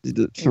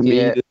 For me,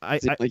 it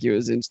seemed like he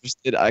was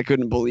interested. I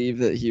couldn't believe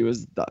that he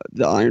was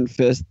the Iron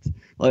Fist.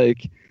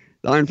 Like,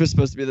 the Iron Fist is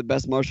supposed to be the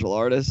best martial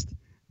artist,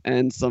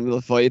 and some of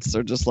the fights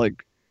are just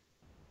like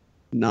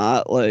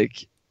not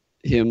like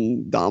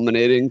him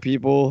dominating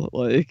people.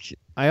 Like,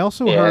 I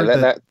also heard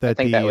that I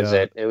think that was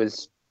it. It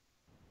was.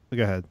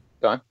 Go ahead.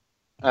 Go on.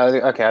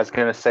 Okay, I was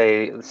gonna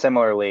say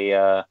similarly.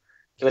 It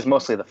was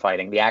mostly the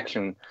fighting, the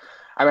action.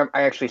 I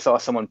actually saw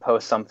someone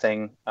post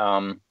something.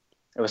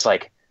 It was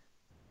like,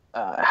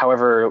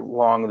 however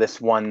long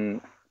this one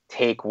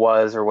take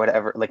was, or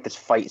whatever, like this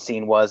fight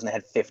scene was, and it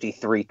had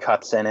 53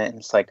 cuts in it. And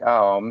it's like,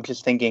 oh, I'm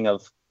just thinking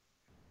of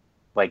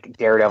like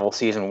Daredevil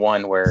season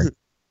 1, where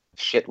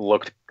shit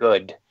looked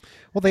good.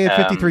 Well, they had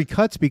 53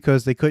 cuts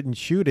because they couldn't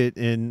shoot it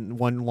in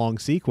one long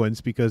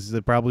sequence because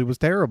it probably was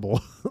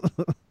terrible.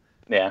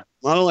 Yeah.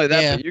 Not only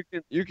that,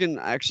 but you can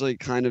actually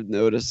kind of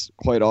notice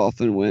quite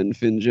often when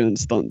Finn Jones'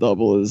 stunt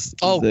double is.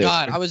 Oh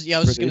God, I was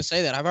just gonna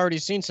say that. I've already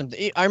seen some.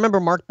 I remember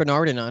Mark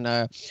Bernardin on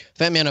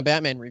Fat Man and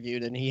Batman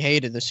reviewed, and he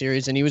hated the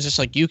series, and he was just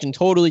like, you can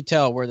totally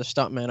tell where the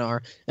stuntmen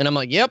are, and I'm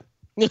like, yep,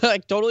 I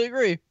totally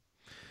agree.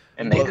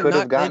 And they could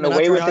have gotten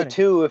away with it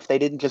too if they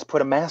didn't just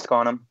put a mask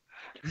on him.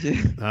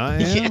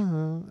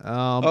 And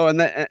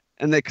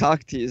they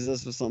cock teased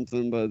us with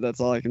something, but that's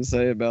all I can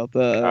say about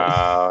that.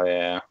 Oh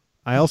yeah.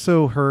 I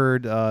also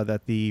heard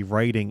that the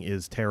writing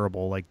is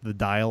terrible. Like, the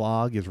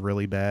dialogue is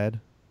really bad.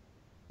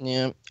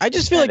 Yeah. I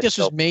just feel like this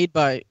was made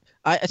by...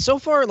 so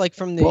far, like,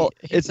 from the... Well,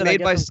 it's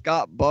made by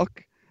Scott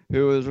Buck,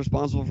 who was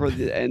responsible for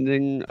the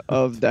ending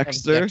of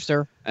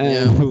Dexter.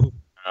 And,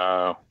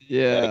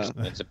 yeah.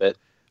 It's a bit...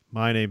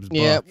 My name's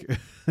Buck.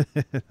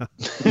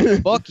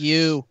 Buck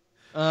you.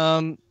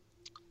 From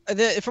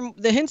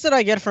the hints that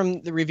I get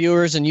from the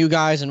reviewers and you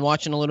guys and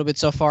watching a little bit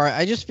so far,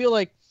 I just feel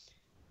like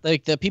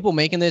the people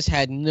making this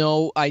had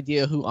no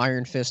idea who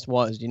Iron Fist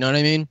was. You know what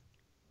I mean?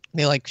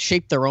 They like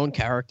shaped their own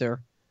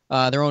character,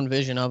 their own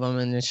vision of him,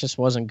 and it just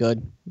wasn't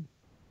good.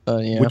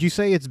 Yeah. Would you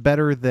say it's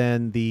better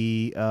than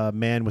the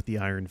Man with the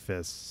Iron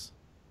Fists?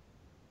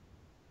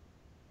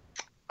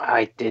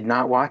 I did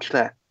not watch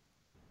that,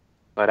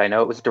 but I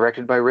know it was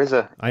directed by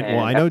RZA.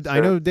 I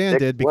know Dan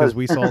did because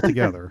we saw it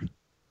together.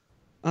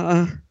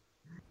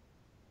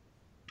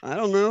 I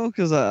don't know,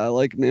 because I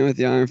like Man with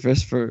the Iron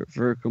Fist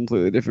for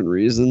completely different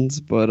reasons.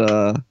 But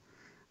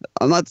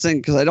I'm not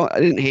saying, because I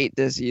didn't hate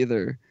this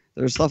either.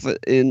 There's stuff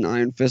in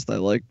Iron Fist I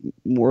like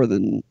more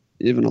than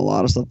even a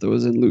lot of stuff that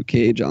was in Luke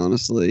Cage,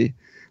 honestly.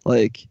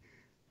 Like,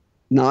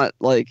 not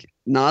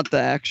the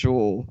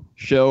actual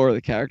show or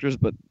the characters,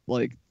 but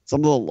like some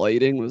of the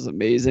lighting was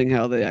amazing.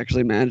 How they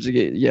actually managed to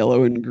get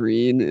yellow and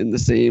green in the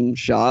same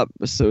shot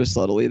so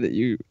subtly that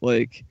you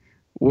like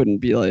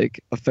wouldn't be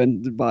like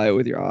offended by it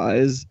with your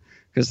eyes,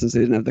 because since they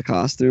didn't have the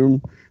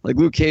costume, like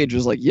Luke Cage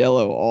was like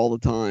yellow all the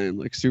time,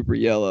 like super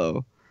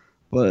yellow,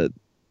 but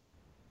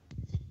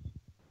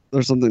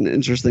there's something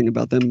interesting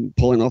about them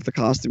pulling off the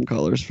costume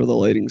colors for the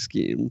lighting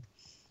scheme.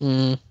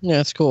 Yeah,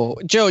 that's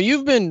cool. Joe,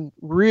 you've been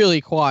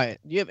really quiet.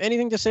 Do you have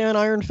anything to say on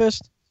Iron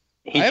Fist?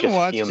 I haven't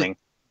watched it.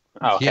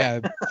 Oh, okay. Yeah,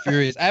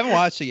 furious. I haven't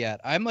watched it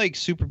yet. I'm like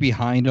super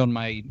behind on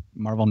my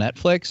Marvel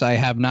Netflix. I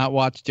have not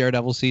watched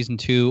Daredevil season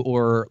 2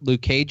 or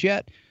Luke Cage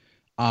yet.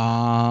 Get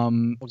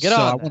on.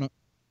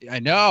 I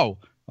know.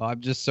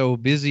 I'm just so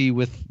busy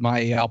with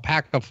my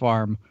alpaca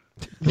farm,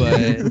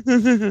 but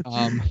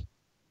I'm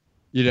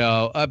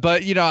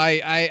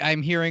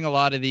hearing a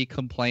lot of the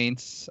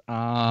complaints,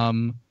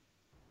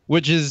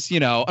 which is,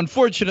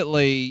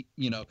 unfortunately,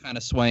 kind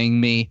of swaying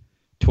me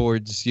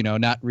towards,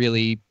 not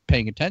really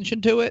paying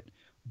attention to it.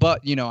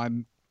 But, I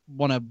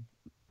want to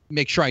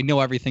make sure I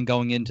know everything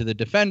going into the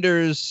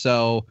Defenders.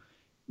 So,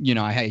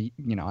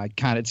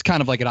 it's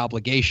kind of like an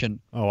obligation.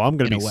 Oh, I'm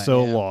going to be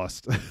so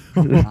lost.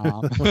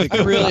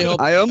 I really hope.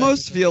 I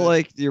almost feel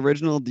like the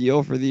original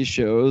deal for these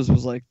shows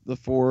was like the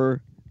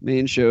 4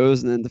 main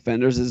shows, and then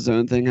Defenders is his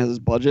own thing, has his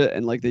budget,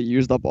 and like they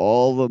used up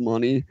all the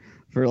money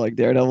for like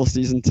Daredevil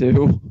season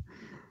 2.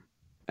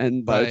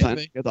 And by the time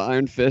they get the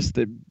Iron Fist,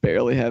 they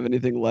barely have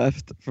anything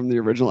left from the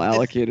original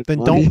allocated Then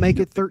money. don't make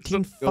it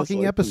 13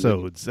 fucking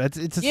episodes. That's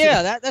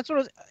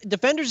what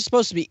Defenders is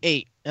supposed to be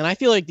 8, and I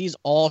feel like these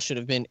all should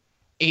have been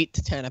 8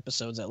 to 10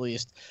 episodes at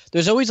least.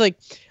 There's always like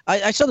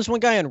I saw this one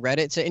guy on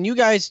Reddit say, and you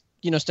guys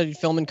studied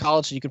film in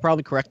college, so you could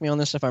probably correct me on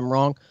this if I'm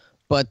wrong,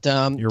 but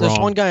there's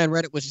one guy on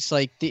Reddit was just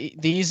like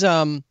these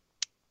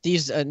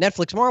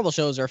Netflix Marvel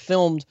shows are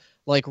filmed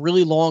like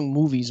really long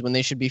movies when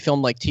they should be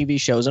filmed like TV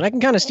shows. And I can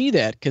kind of see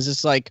that, because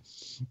it's like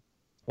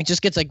it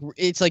just gets like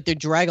it's like they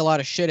drag a lot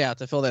of shit out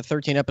to fill that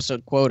 13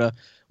 episode quota,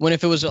 when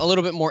if it was a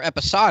little bit more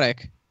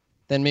episodic,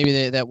 then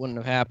maybe that wouldn't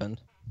have happened.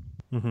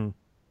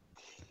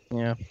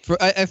 Yeah.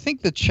 I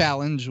think the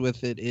challenge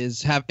with it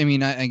is I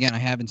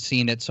haven't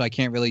seen it, so I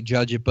can't really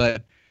judge it,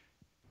 but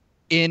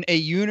in a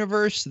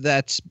universe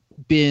that's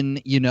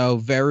been,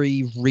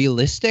 very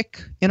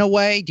realistic in a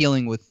way,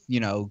 dealing with,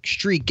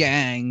 street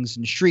gangs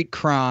and street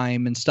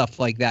crime and stuff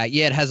like that.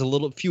 Yeah, it has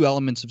few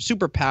elements of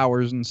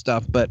superpowers and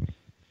stuff, but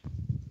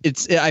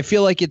I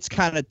feel like it's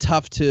kind of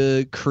tough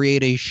to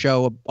create a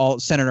show all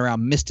centered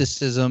around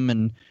mysticism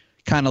and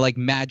kind of like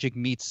magic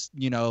meets,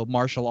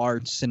 martial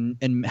arts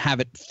and have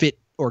it fit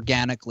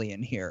organically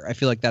in here. I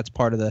feel like that's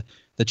part of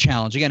the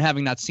challenge. Again,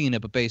 having not seen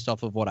it, but based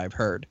off of what I've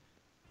heard.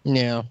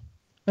 Yeah.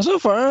 So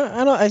far,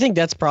 I think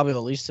that's probably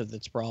the least of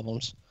its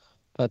problems.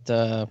 But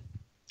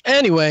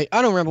anyway,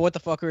 I don't remember what the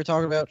fuck we were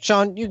talking about.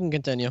 Sean, you can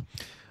continue.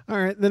 All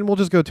right, then we'll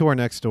just go to our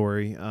next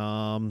story.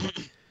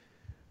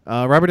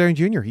 Robert Downey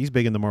Jr., he's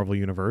big in the Marvel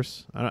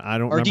Universe. I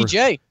don't remember.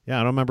 RDJ. Yeah, I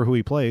don't remember who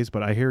he plays,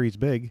 but I hear he's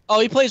big. Oh,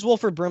 he plays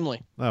Wilford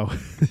Brimley. Oh.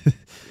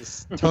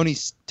 Tony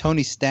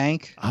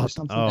Stank or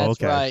something. Oh, That's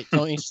okay. right,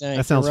 Tony Stank.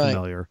 That sounds You're right.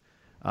 familiar.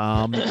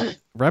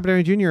 Robert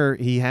Downey Jr.,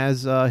 he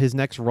has his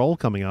next role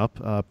coming up.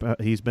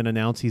 He's been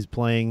announced he's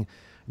playing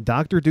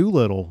Dr.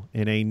 Dolittle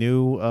in a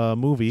new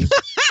movie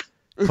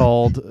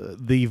called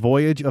The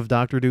Voyage of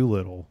Dr.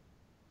 Dolittle.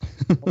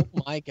 Oh,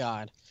 my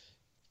God.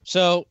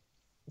 So,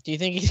 do you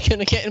think he's going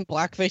to get in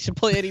blackface and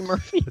play Eddie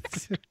Murphy?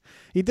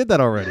 He did that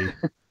already.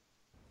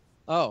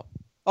 Oh,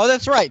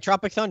 that's right.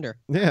 Tropic Thunder.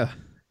 Yeah.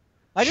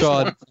 I just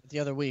watched it the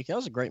other week. That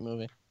was a great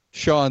movie.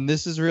 Sean,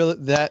 this is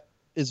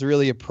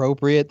really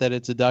appropriate that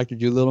it's a Dr.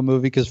 Dolittle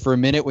movie, because for a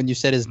minute when you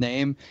said his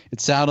name,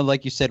 it sounded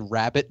like you said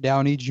Rabbit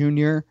Downey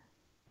Jr.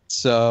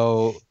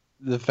 So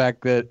the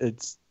fact that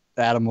it's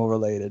animal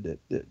related,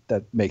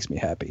 that makes me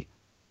happy.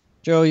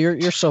 Joe,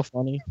 you're so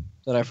funny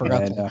that I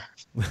forgot that.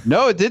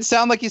 No, it did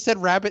sound like you said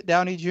Rabbit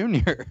Downey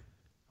Jr.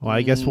 Well,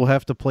 I guess we'll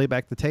have to play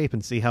back the tape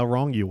and see how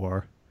wrong you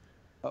are.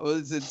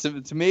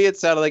 To me, it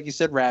sounded like you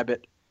said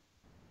Rabbit.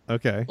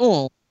 Okay.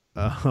 Oh.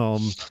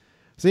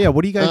 So yeah,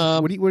 what do you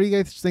guys what do you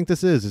guys think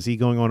this is? Is he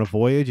going on a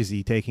voyage? Is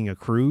he taking a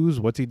cruise?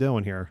 What's he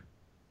doing here?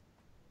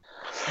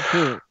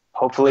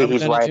 Hopefully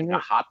he's riding a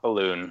hot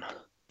balloon.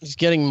 He's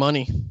getting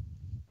money.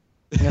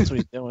 That's what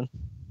he's doing.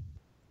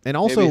 And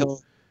also,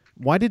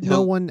 why did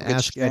no one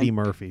ask Eddie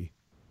Murphy?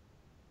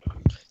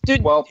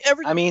 Dude, well,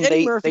 Eddie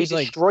they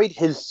destroyed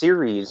his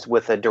series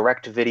with a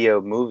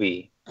direct-to-video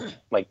movie.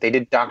 Like, they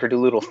did Dr.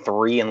 Dolittle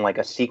 3 and, like,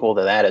 a sequel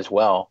to that as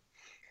well.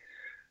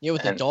 Yeah,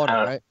 with the daughter,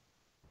 right?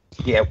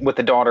 Yeah, with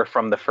the daughter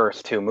from the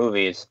first 2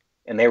 movies.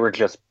 And they were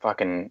just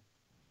fucking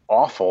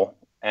awful.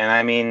 And,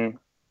 I mean,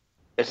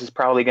 this is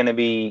probably going to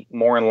be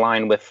more in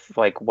line with,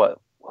 like,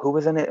 who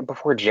was in it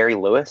before? Jerry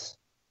Lewis?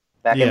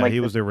 Back in like he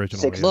was the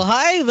original.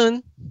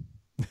 Lehaven.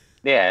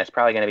 Yeah, it's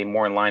probably going to be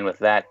more in line with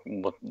that,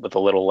 with a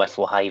little less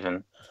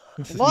Lehaven.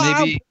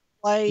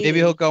 Maybe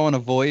he'll go on a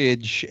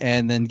voyage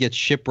and then get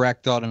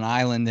shipwrecked on an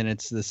island, and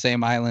it's the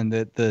same island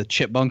that the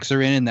chipmunks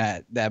are in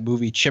that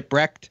movie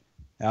Chipwrecked.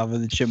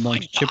 Alvin the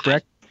Chipmunks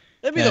Chipwrecked.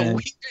 That'd be the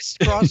weirdest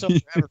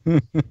crossover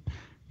ever.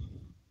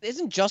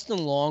 Isn't Justin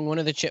Long one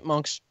of the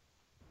chipmunks?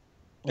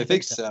 I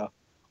think so.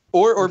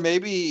 Or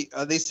maybe,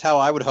 at least how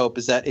I would hope,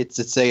 is that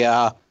it's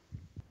a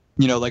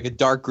like a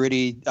dark,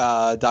 gritty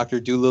Dr.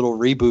 Dolittle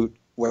reboot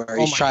where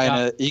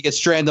he gets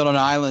stranded on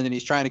an island and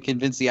he's trying to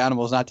convince the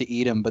animals not to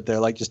eat him, but they're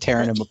like just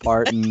tearing him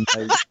apart and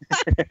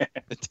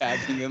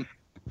attacking him.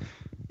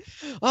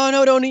 Oh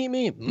no, don't eat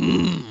me.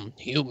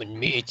 Human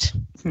meat.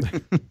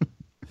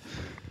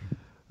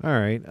 All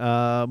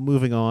right,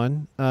 moving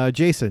on.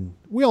 Jason,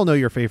 we all know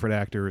your favorite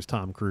actor is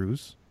Tom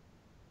Cruise.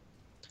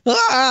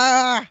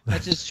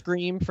 That's his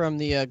scream from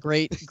the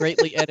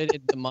greatly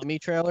edited The Mummy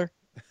trailer.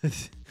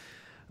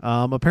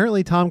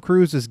 Apparently, Tom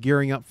Cruise is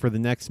gearing up for the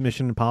next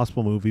Mission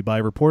Impossible movie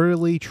by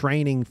reportedly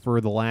training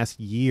for the last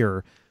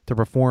year to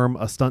perform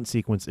a stunt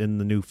sequence in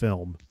the new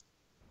film.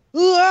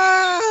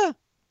 I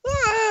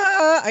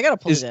gotta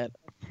play that.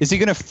 Is he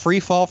gonna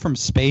free fall from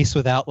space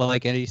without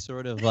like any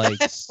sort of like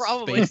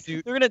probably?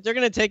 They're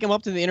gonna take him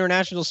up to the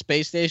International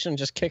Space Station and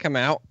just kick him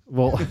out.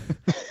 Well,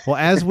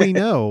 as we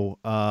know,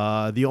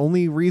 the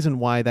only reason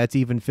why that's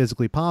even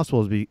physically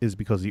possible is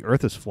because the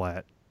Earth is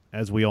flat,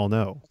 as we all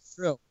know. That's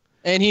true,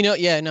 and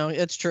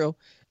it's true.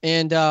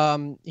 And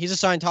he's a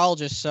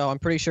Scientologist, so I'm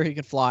pretty sure he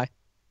could fly.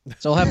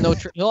 So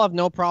he'll have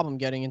no problem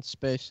getting into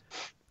space.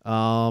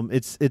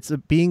 It's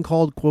being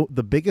called, quote,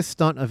 the biggest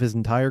stunt of his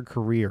entire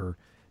career.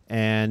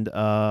 And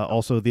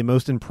also the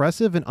most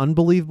impressive and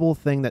unbelievable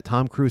thing that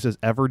Tom Cruise has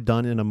ever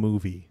done in a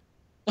movie.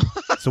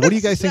 So what do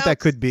you guys think that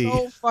could be?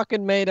 So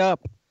fucking made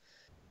up.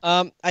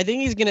 I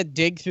think he's gonna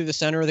dig through the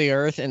center of the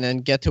earth and then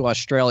get to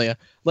Australia.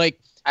 Like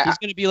he's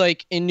gonna be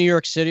like in New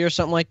York City or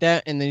something like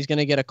that, and then he's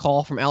gonna get a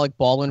call from Alec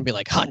Baldwin and be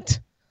like, "Hunt,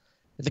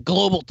 the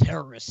global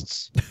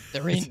terrorists.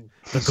 They're in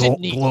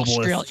Sydney,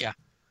 Australia."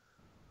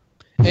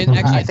 And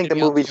actually, I think the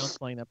movie's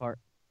playing that part.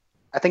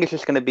 I think it's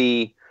just gonna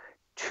be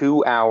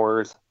 2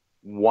 hours.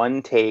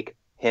 One take,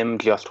 him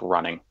just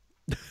running.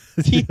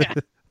 Yeah,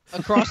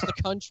 across the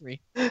country.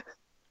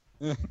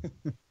 Hold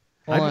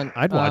on.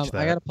 I'd watch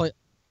that.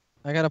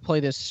 I gotta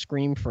play this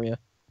scream for you.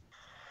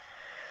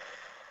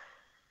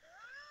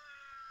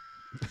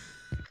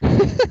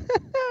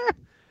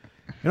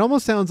 It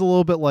almost sounds a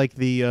little bit like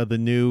the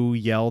new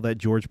yell that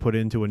George put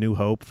into A New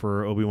Hope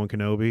for Obi-Wan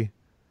Kenobi.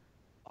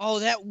 Oh,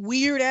 that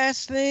weird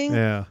ass thing.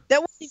 Yeah.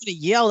 That wasn't even a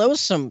yell. That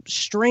was some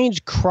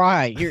strange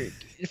cry. Here,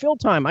 fill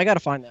time. I gotta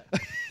find that.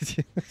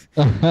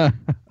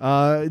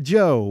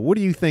 Joe, what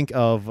do you think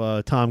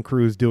of Tom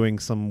Cruise doing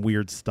some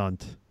weird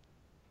stunt?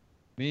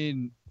 I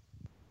mean,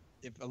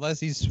 unless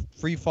he's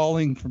free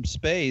falling from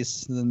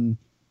space, then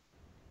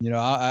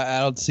I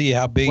don't see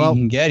how big he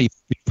can get.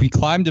 He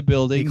climbed a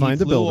building. He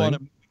climbed a building. On a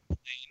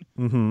plane.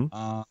 Mm-hmm.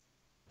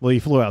 Well, he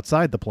flew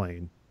outside the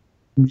plane.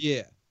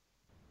 Yeah.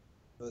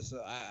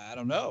 So I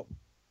don't know.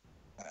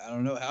 I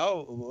don't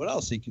know what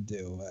else he could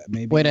do.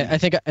 Maybe. Wait, I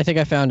think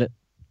I found it.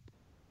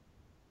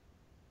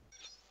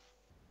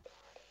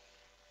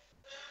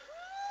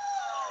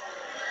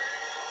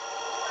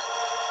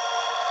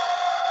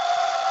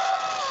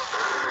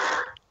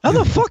 How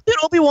the fuck did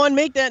Obi-Wan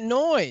make that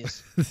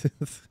noise?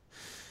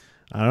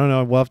 I don't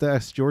know. We'll have to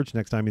ask George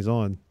next time he's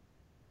on.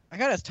 I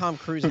gotta ask Tom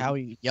Cruise how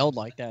he yelled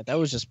like that. That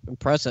was just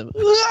impressive.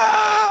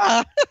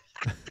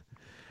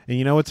 And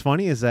you know what's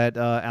funny is that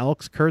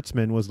Alex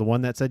Kurtzman was the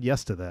one that said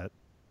yes to that.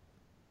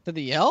 Did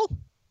he yell?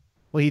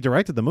 Well, he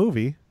directed the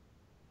movie.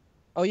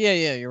 Oh,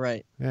 yeah, you're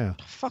right. Yeah.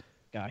 Fuck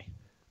guy.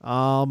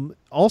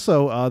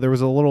 Also, there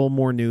was a little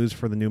more news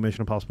for the new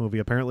Mission Impossible movie.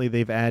 Apparently,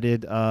 they've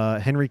added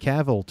Henry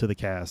Cavill to the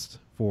cast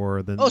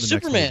for the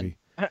Superman. next movie.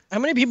 How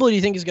many people do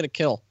you think he's going to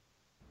kill?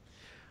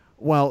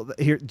 Well,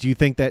 do you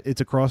think that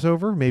it's a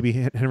crossover? Maybe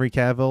Henry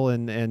Cavill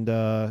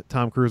and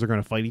Tom Cruise are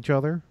going to fight each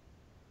other?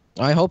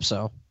 I hope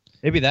so.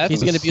 Maybe that's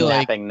he's going to be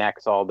like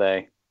necks all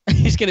day.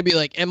 He's going to be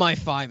like,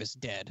 MI5 is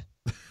dead.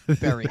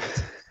 Bury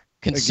it.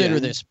 Consider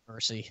this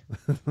mercy.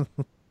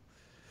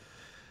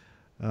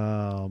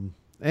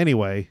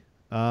 Anyway,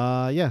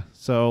 yeah.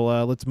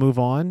 So let's move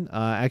on.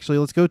 Actually,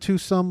 let's go to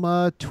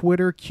some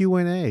Twitter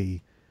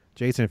Q&A.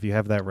 Jason, if you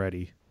have that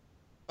ready.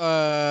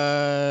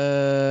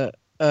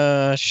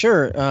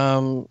 Sure.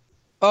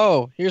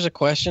 Oh, here's a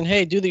question.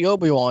 Hey, do the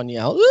Obi-Wan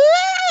yell.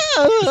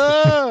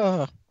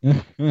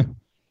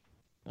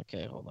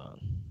 Okay, hold on.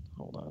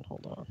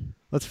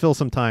 Let's fill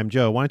some time.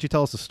 Joe, why don't you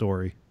tell us a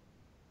story?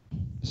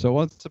 So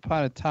once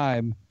upon a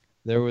time,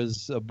 there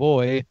was a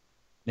boy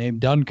named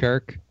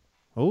Dunkirk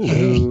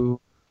who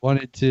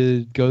wanted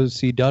to go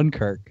see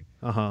Dunkirk.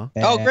 Uh-huh.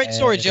 Oh, great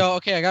story, Joe.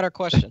 Okay, I got our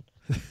question.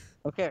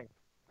 Okay.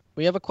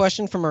 We have a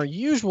question from our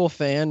usual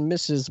fan,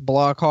 Mrs.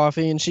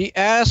 Blockhoffy, and she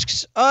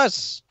asks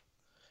us,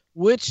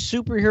 which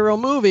superhero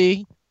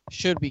movie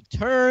should be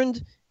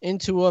turned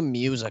into a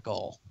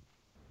musical?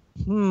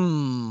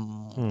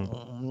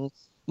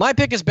 My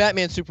pick is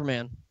Batman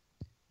Superman.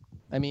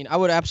 I mean, I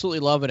would absolutely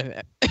love it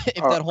if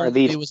that whole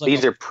movie was like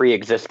these are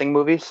pre-existing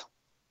movies?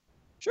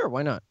 Sure,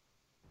 why not?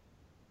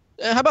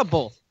 How about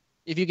both?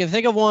 If you can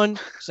think of one,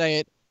 say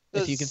it.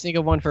 If you can think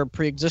of one for a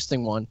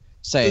pre-existing one,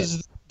 say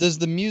it. Does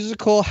the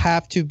musical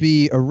have to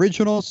be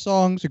original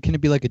songs, or can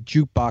it be like a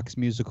jukebox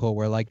musical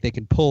where like they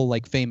can pull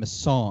like famous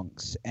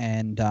songs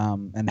and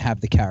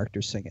have the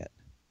characters sing it?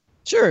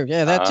 Sure,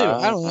 yeah, that too.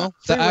 I don't know.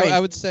 So I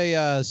would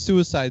say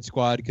Suicide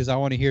Squad, because I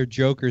want to hear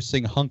Joker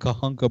sing "Hunka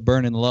Hunka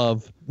Burnin'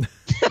 Love."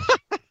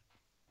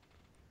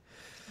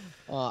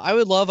 I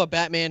would love a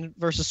Batman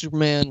versus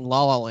Superman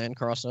La La Land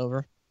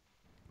crossover.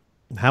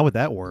 How would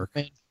that work?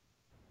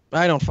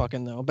 I don't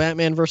fucking know.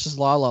 Batman versus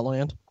La La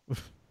Land.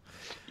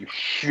 You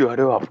shut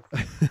up.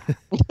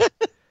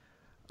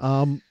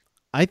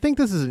 I think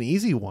this is an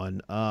easy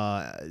one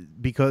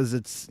because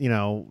it's,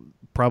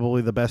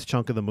 probably the best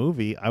chunk of the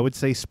movie. I would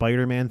say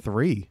Spider-Man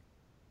 3.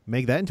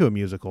 Make that into a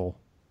musical.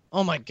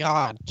 Oh my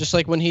God. Just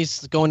like when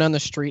he's going down the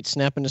street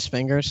snapping his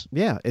fingers.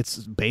 Yeah, it's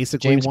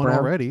basically James one Brown.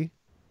 already.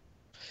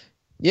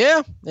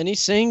 Yeah, and he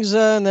sings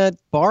in that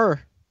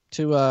bar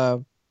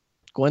to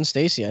Gwen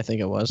Stacy, I think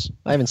it was.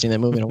 I haven't seen that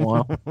movie in a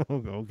while.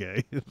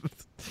 Okay.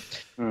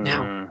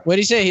 Now, what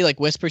did he say? He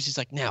like whispers. He's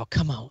like, "Now,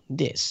 come on,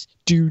 this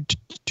dude."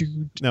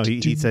 No,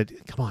 he said,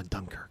 "Come on,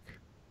 Dunkirk."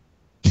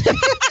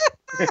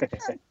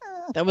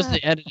 That was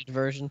the edited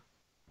version.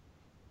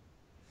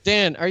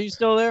 Dan, are you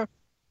still there?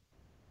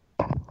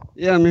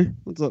 Yeah, I'm here.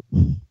 What's up?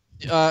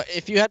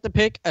 If you had to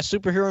pick a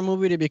superhero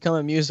movie to become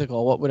a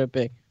musical, what would it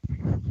be?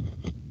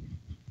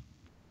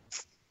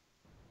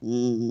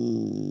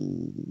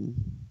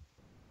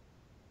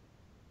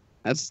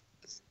 That's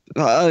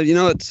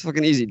it's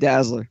fucking easy.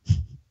 Dazzler.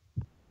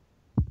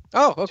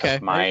 Oh, okay.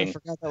 I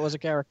forgot that was a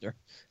character.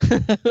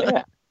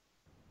 Yeah.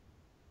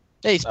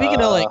 Hey, speaking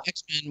of like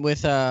X-Men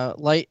with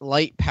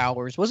light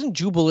powers, wasn't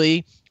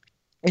Jubilee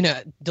in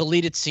a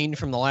deleted scene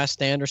from The Last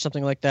Stand or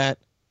something like that?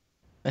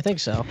 I think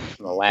so.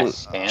 The Last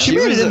Stand. She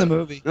made it in the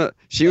movie.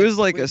 She was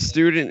like a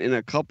student in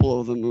a couple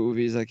of the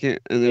movies. And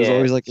there's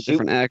always like a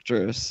different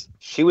actress.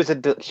 She was in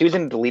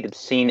a deleted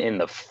scene in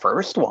the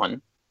first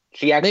one.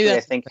 She actually, I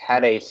think,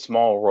 had a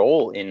small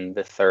role in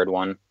the third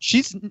one.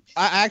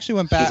 I actually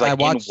went back. She's like I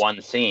watched in one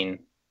scene.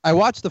 I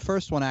watched the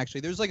first one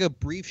actually. There's like a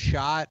brief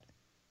shot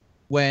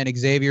when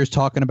Xavier's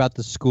talking about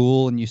the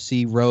school, and you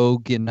see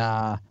Rogue and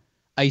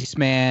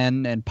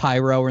Iceman and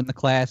Pyro are in the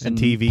class, and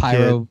TV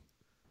Pyro,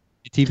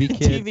 Kid. TV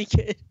Kid. TV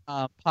Kid.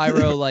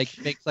 Pyro like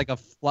makes like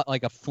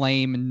a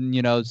flame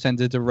and sends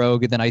it to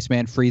Rogue, and then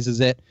Iceman freezes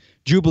it.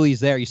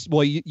 Jubilee's there.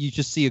 You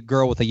just see a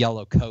girl with a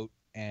yellow coat.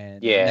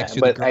 And next to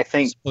but the girl I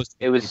think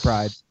it was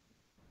Pride.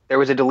 There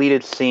was a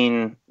deleted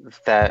scene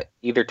that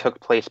either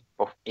took place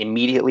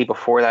immediately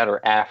before that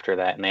or after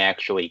that, and they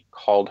actually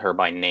called her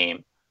by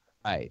name.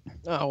 Right.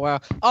 Oh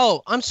wow.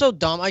 Oh, I'm so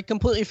dumb. I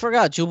completely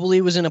forgot.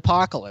 Jubilee was in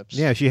Apocalypse.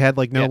 Yeah, she had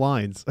like no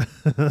lines.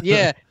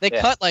 Yeah, they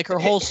cut like her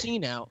whole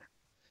scene out.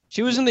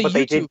 She was in the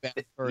YouTube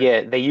ad for it.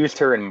 Yeah, they used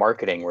her in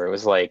marketing where it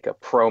was like a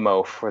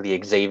promo for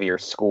the Xavier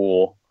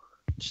School.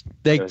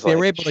 They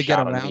were able to get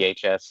on around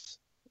VHS.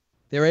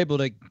 They were able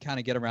to kind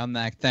of get around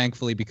that,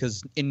 thankfully,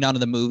 because in none of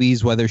the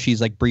movies, whether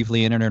she's like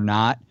briefly in it or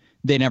not,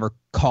 they never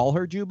call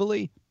her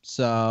Jubilee.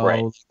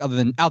 So other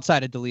than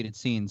outside of deleted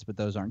scenes, but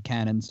those aren't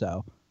canon.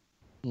 So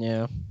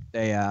yeah,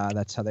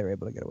 that's how they were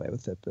able to get away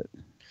with it. But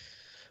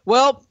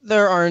well,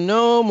 there are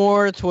no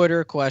more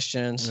Twitter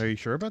questions. Are you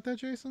sure about that,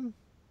 Jason?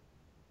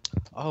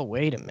 Oh,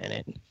 wait a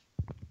minute.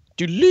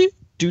 Doodly.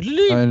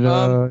 I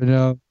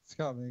know it's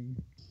coming.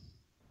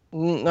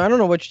 I don't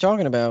know what you're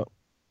talking about.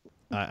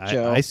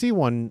 I see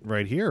one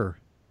right here.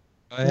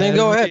 Then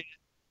go ahead.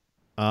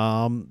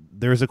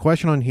 There's a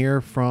question on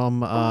here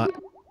from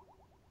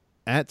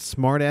at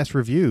Smartass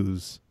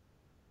Reviews.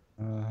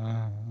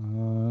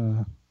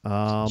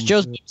 It's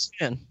Joe's biggest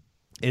fan.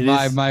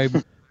 My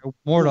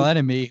mortal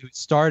enemy who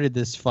started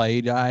this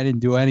fight. I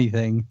didn't do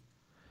anything.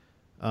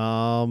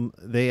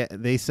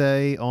 They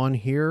say on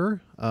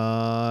here,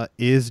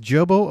 is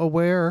Jobo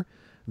aware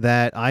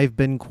that I've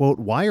been, quote,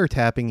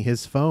 wiretapping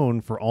his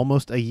phone for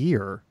almost a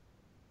year?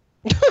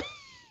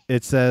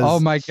 It says, "Oh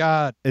my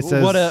God! It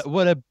says,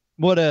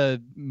 what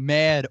a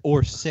mad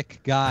or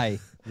sick guy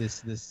this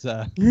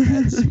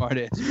smart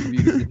ass review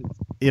is."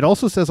 It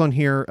also says on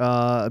here,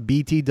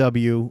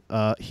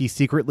 BTW, he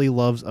secretly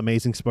loves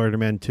Amazing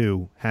Spider-Man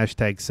 2.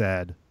 #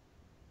 sad.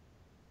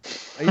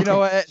 You know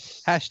what?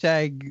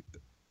 Hashtag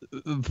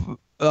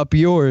up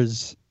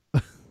yours,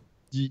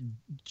 you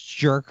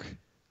jerk.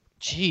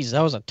 Jeez, that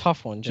was a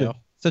tough one, Joe.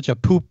 Such a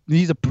poop.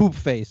 He's a poop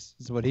face.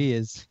 Is what he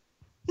is.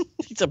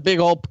 He's a big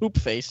old poop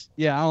face.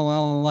 Yeah, I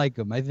don't like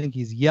him. I think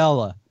he's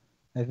yellow.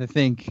 I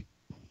think.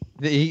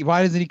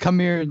 Why doesn't he come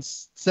here and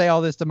say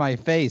all this to my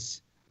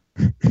face?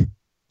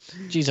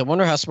 Jeez, I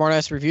wonder how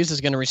Smartass Reviews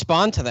is going to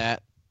respond to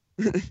that.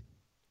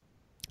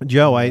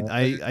 Joe,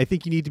 I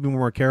think you need to be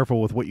more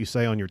careful with what you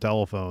say on your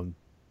telephone.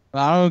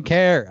 I don't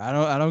care.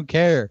 I don't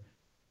care.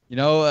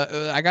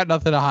 I got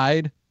nothing to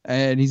hide.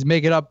 and he's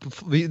making up.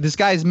 This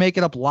guy's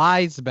making up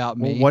lies about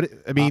me.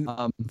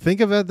 Well,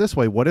 think of it this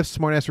way: what if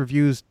Smartass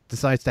Reviews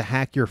decides to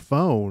hack your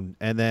phone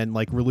and then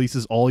like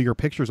releases all your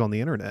pictures on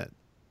the internet?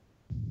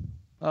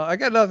 I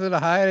got nothing to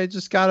hide. I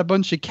just got a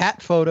bunch of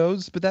cat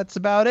photos, but that's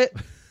about it.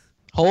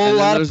 Whole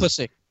lot of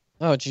pussy.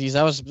 Oh, geez,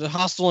 that was a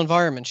hostile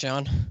environment,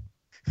 Sean.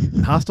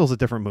 Hostel's a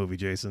different movie,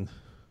 Jason.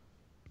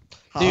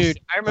 Dude,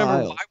 I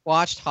remember I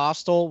watched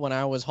Hostel when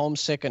I was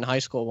homesick in high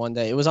school one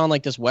day. It was on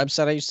like this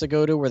website I used to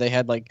go to where they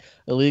had like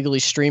illegally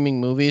streaming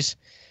movies.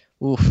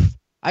 Oof.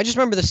 I just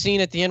remember the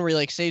scene at the end where he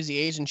like saves the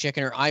Asian chick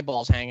and her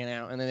eyeballs hanging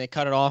out, and then they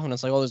cut it off and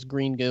it's like all this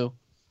green goo.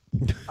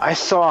 I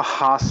saw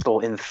Hostel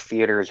in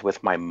theaters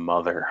with my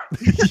mother.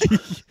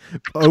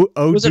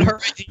 Was it her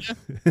idea?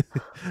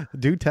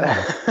 Do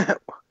tell.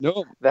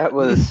 No, that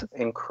was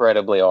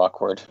incredibly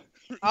awkward.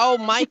 Oh,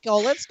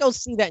 Michael, let's go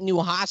see that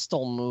new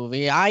Hostel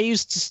movie. I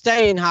used to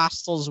stay in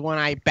hostels when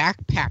I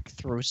backpacked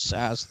through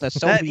the Soviet.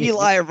 That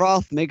Eli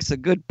Roth makes a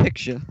good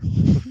picture.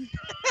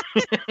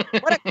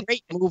 What a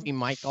great movie,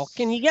 Michael.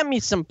 Can you get me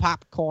some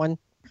popcorn?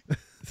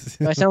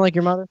 Do I sound like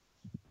your mother?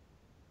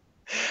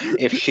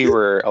 If she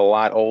were a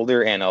lot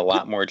older and a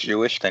lot more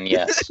Jewish, then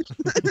yes.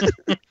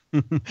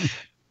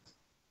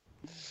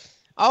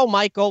 Oh,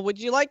 Michael, would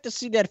you like to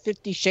see that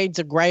 50 Shades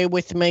of Grey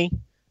with me?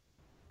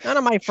 None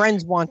of my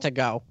friends want to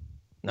go.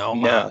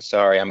 No,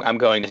 sorry. I'm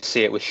going to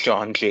see it with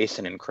Sean,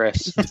 Jason, and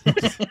Chris.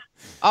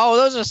 Oh,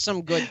 those are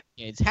some good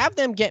kids. Have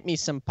them get me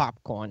some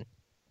popcorn.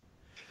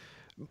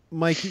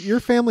 Mike, your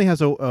family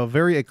has a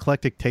very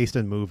eclectic taste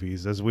in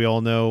movies. As we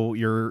all know,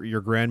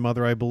 your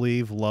grandmother, I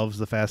believe, loves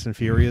the Fast and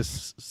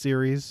Furious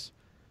series.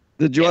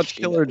 Did you watch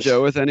Killer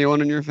Joe with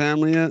anyone in your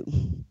family yet?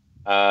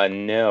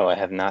 No, I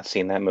have not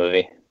seen that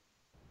movie.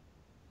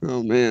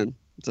 Oh, man.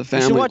 It's a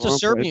family. You should watch a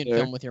Serbian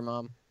film with your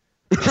mom.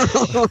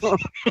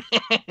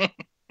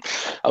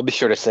 I'll be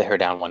sure to sit her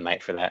down one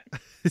night for that.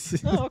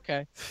 Oh,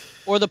 okay.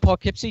 Or the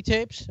Poughkeepsie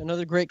tapes,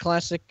 another great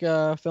classic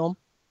film.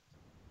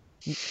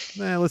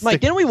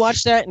 Mike, didn't we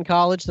watch that in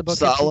college? The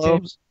Poughkeepsie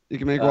tapes. You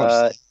can make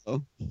watch.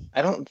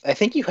 I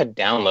think you had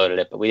downloaded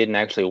it, but we didn't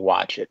actually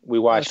watch it. We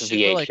watched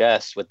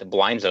VHS with the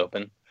blinds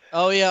open.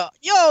 Oh yeah,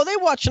 yo, they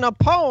watching a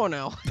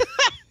porno.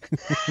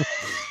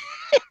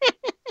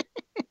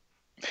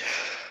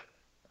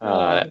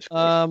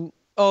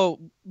 Oh,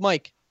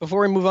 Mike,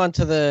 before we move on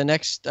to the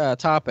next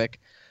topic,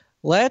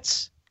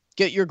 let's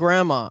get your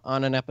grandma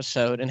on an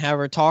episode and have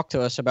her talk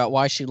to us about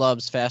why she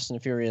loves Fast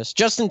and Furious.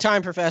 Just in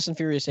time for Fast and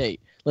Furious 8.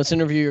 Let's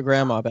interview your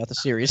grandma about the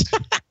series.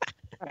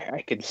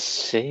 I could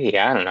see.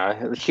 I don't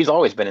know. She's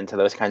always been into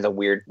those kinds of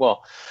weird.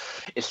 Well,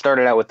 it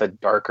started out with the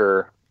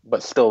darker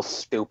but still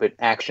stupid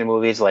action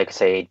movies like,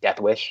 say, Death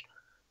Wish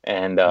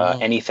and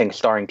anything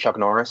starring Chuck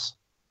Norris.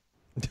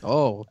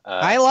 Oh,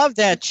 I love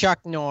that Chuck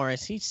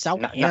Norris. He's so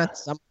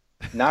handsome.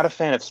 Not a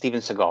fan of Steven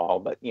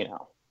Seagal, but you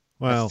know.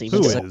 Well,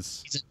 who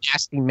is? He's a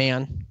nasty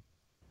man.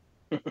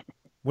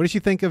 What does she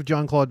think of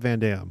Jean-Claude Van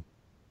Damme?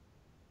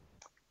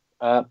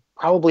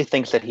 Probably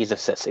thinks that he's a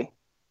sissy.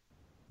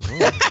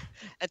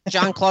 That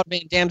Jean-Claude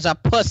Van Damme's a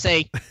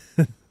pussy.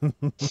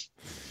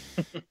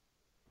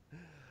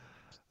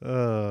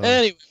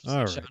 Anyway,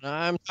 right. Sean,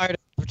 I'm tired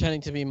of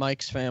pretending to be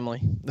Mike's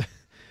family.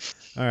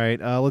 All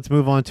right, let's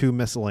move on to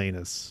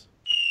miscellaneous.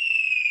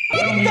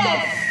 What the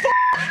f***?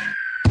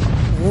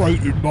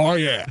 Right in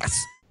my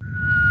ass.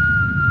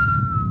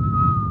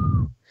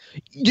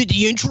 Did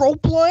the intro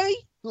play?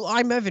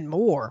 I'm Evan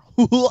Moore.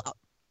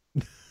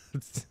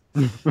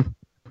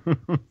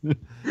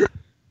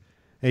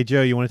 Hey,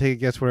 Joe, you want to take a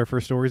guess what our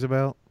first story's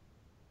about?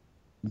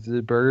 Is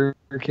it Burger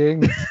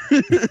King?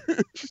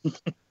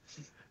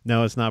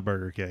 No, it's not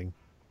Burger King.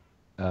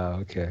 Oh,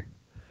 okay.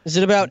 Is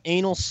it about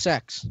anal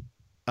sex?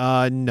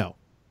 No.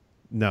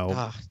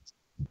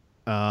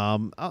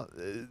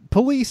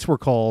 Police were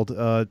called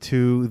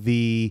to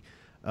the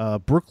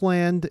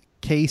Brookland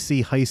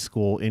Casey High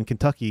School in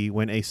Kentucky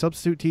when a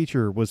substitute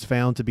teacher was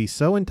found to be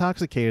so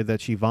intoxicated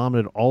that she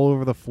vomited all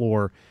over the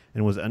floor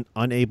and was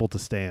unable to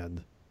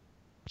stand.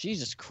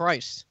 Jesus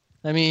Christ.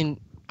 I mean,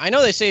 I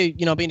know they say,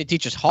 being a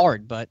teacher's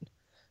hard, but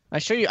I'm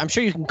sure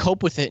you can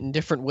cope with it in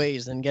different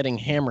ways than getting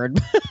hammered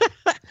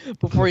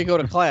before you go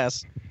to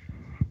class.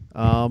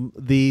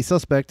 The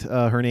suspect,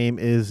 her name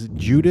is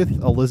Judith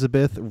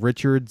Elizabeth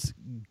Richards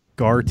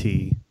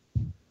Garty.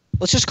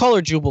 Let's just call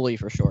her Jubilee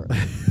for short.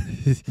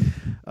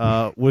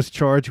 Was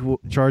charged with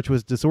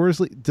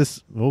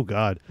oh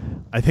God,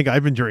 I think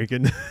I've been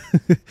drinking.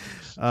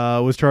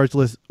 Was charged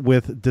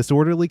with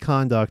disorderly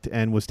conduct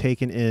and was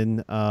taken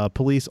in.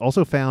 Police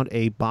also found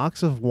a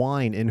box of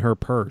wine in her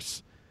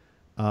purse.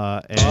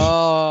 Was it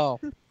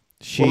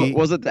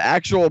the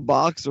actual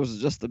box or was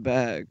it just the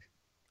bag?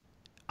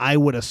 I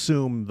would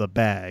assume the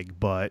bag,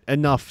 but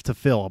enough to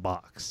fill a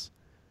box.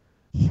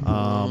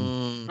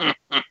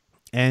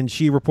 And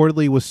she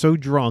reportedly was so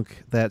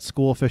drunk that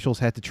school officials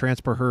had to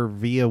transfer her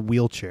via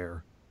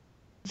wheelchair.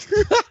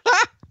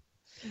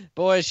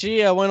 Boy,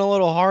 she went a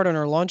little hard on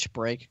her lunch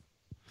break.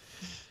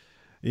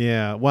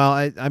 Yeah,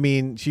 well, I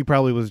mean, she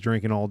probably was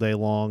drinking all day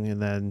long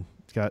and then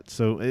got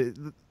so...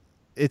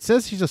 it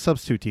says she's a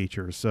substitute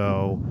teacher,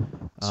 so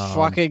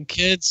fucking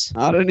kids.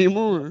 Not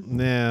anymore.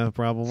 Nah,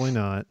 probably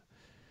not.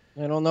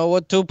 I don't know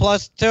what 2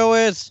 + 2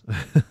 is.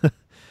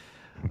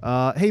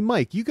 Hey,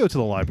 Mike, you go to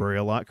the library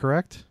a lot,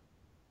 correct?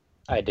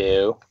 I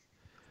do.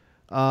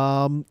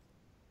 I'll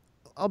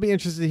be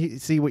interested to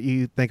see what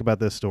you think about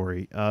this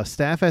story.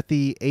 Staff at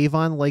the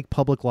Avon Lake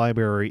Public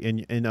Library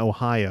in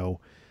Ohio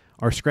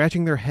are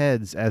scratching their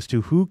heads as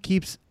to who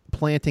keeps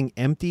planting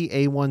empty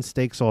A1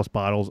 steak sauce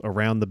bottles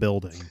around the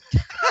building.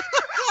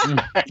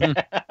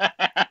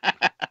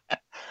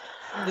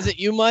 Is it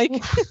you,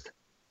 Mike?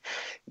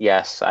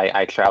 Yes,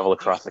 I travel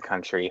across the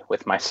country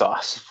with my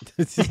sauce.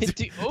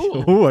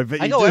 Ooh, I bet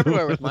you I go do.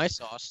 everywhere with my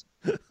sauce.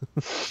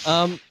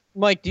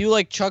 Mike, do you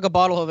like chug a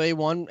bottle of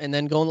A1 and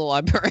then go in the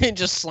library and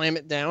just slam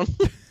it down?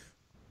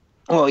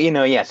 Well,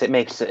 yes, it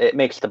makes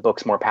the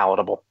books more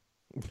palatable.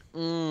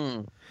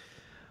 You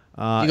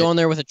go in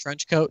there with a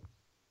trench coat?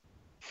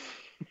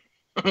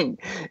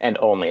 And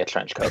only a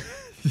trench coat.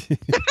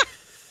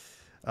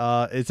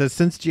 It says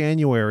since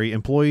January,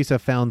 employees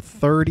have found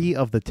 30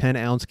 of the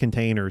 10-ounce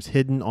containers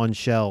hidden on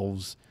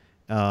shelves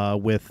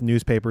with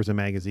newspapers and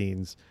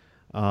magazines.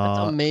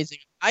 That's amazing.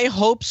 I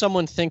hope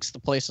someone thinks the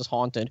place is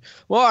haunted.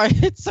 Why?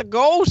 It's a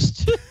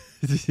ghost.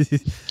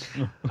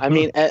 I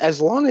mean,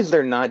 as long as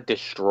they're not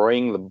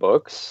destroying the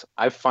books,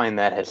 I find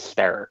that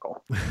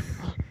hysterical.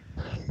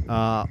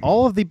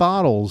 All of the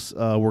bottles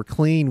were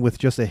clean with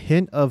just a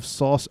hint of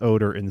sauce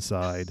odor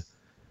inside.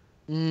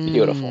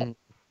 Beautiful.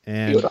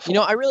 And Beautiful.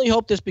 I really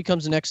hope this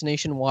becomes the next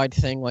nationwide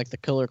thing like the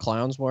Killer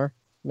Clowns were.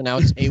 But now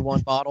it's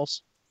A1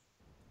 bottles.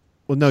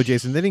 Well, no,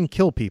 Jason, they didn't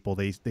kill people.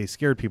 They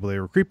scared people. They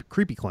were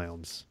creepy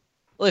clowns.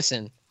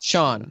 Listen,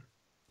 Sean,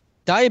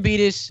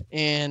 diabetes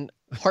and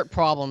heart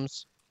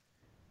problems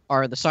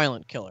are the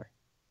silent killer.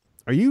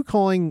 Are you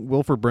calling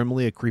Wilford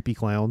Brimley a creepy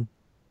clown?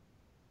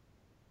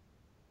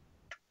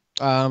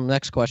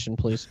 Next question,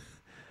 please.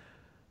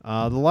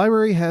 The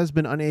library has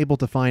been unable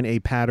to find a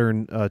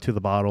pattern to the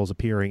bottles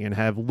appearing and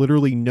have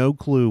literally no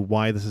clue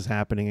why this is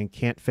happening and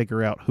can't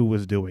figure out who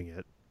was doing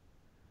it.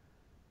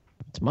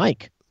 It's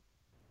Mike.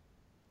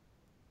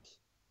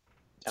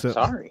 I'm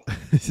sorry.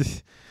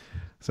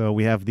 So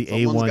we have the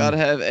Someone's A1. got to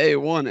have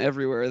A1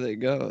 everywhere they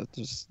go.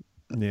 Just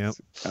Yeah.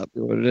 That's gotta be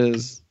what it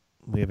is.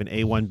 We have an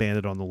A1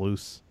 bandit on the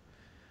loose.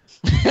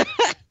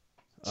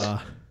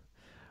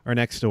 Our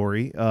next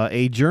story.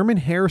 A German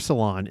hair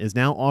salon is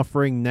now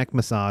offering neck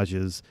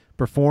massages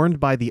performed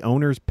by the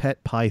owner's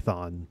pet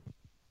python.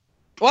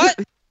 What?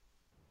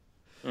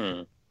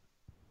 Hmm.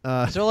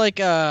 So like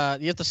you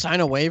have to sign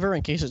a waiver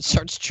in case it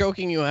starts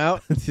choking you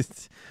out?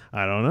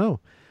 I don't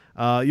know.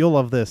 You'll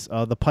love this.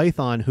 The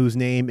python, whose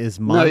name is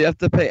No, you have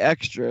to pay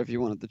extra if you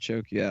want it to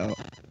choke you out.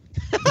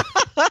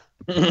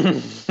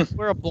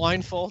 Wear a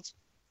blindfold.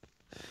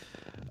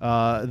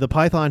 The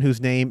python,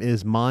 whose name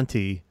is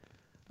Monty,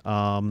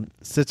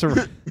 sits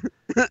around.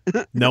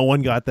 No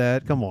one got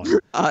that. Come on.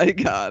 I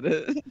got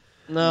it.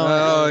 No.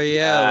 Oh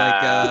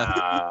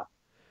yeah,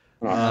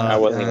 I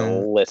wasn't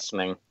even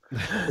listening.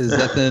 is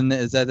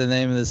that the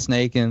name of the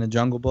snake in the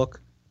Jungle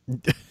Book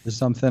or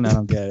something? I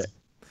don't get it.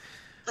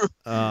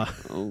 Oh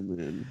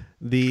man.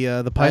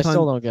 The python. I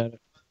still don't get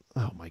it.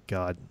 Oh my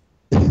god.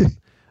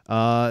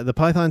 The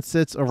python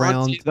sits around.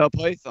 Monty the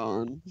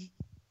python.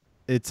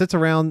 It sits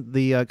around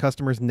the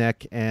customer's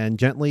neck and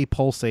gently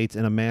pulsates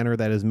in a manner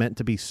that is meant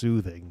to be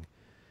soothing.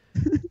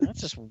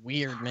 That's just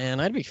weird, man.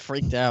 I'd be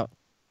freaked out.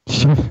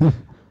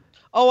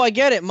 Oh, I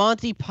get it.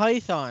 Monty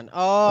Python.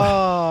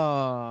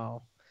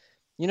 Oh.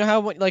 You know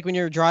how like when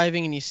you're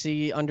driving and you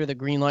see under the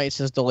green light it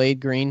says delayed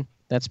green?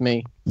 That's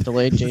me.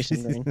 Delayed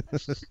Jason Green.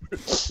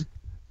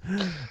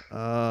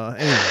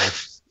 Anyway.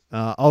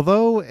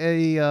 Although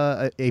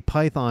a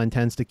python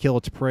tends to kill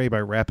its prey by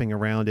wrapping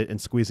around it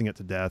and squeezing it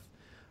to death,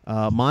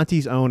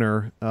 Monty's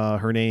owner,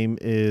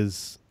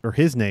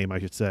 his name, I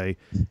should say,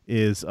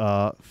 is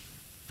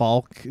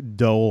Falk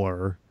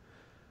Doler.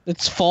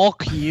 It's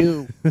Falk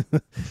you.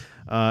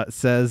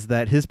 Says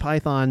that his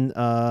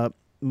python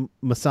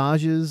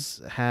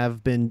massages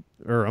have been,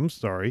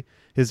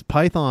 his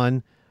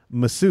python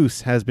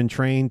masseuse has been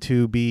trained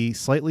to be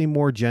slightly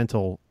more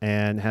gentle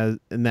and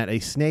that a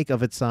snake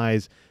of its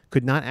size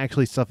could not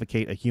actually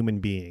suffocate a human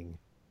being,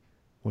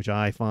 which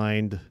I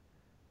find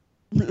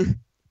is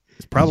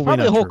probably not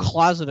a whole true.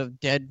 closet of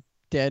dead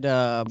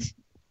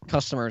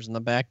customers in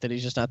the back that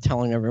he's just not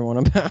telling everyone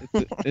about.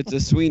 It's a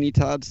Sweeney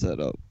Todd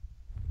setup.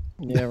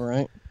 Yeah,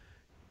 right.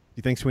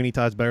 You think Sweeney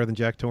Todd's better than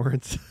Jack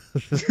Torrance?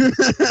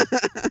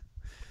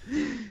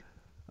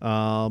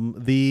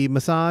 The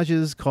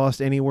massages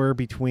cost anywhere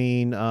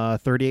between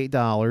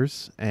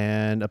 $38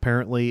 and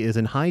apparently is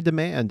in high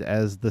demand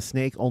as the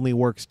snake only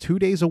works 2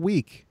 days a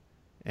week,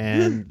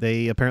 and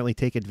they apparently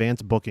take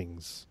advance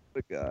bookings.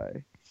 The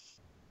guy.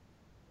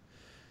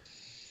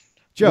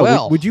 Joe,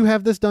 Well- would you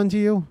have this done to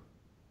you?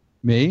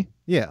 Me?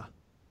 Yeah.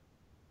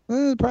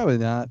 Probably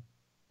not.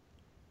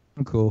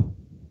 I'm cool.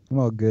 I'm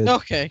all good.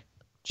 Okay.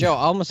 Joe,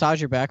 I'll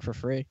massage your back for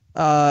free.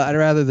 I'd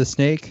rather the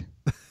snake.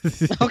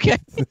 Okay.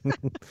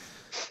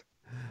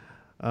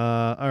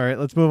 All right,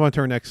 let's move on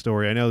to our next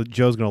story. I know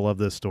Joe's gonna love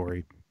this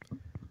story.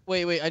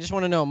 Wait. I just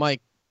want to know,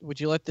 Mike. Would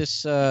you let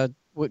this? Could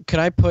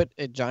I put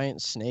a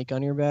giant snake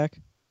on your back?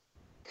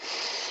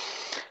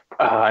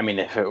 I mean,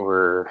 if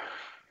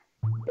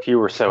you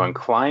were so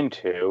inclined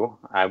to,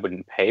 I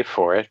wouldn't pay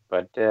for it.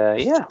 But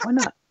yeah, why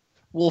not?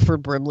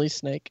 Wilford Brimley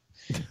snake.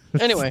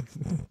 Anyway,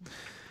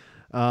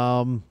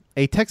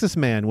 a Texas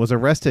man was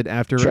arrested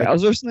after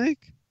trouser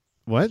snake.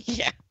 What?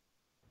 Yeah.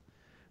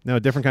 No,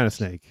 different kind of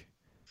snake.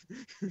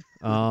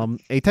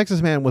 A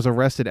Texas man was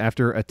arrested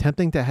after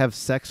attempting to have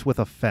sex with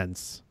a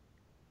fence.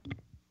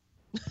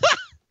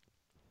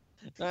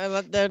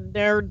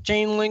 Their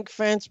chain link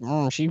fence.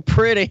 She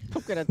pretty.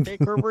 I'm gonna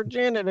take her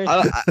virginity.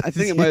 I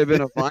think it might have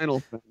been a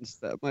vinyl fence.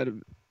 That might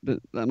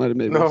have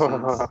made more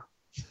sense.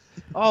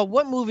 Oh,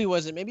 what movie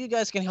was it? Maybe you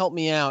guys can help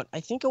me out. I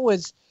think it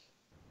was.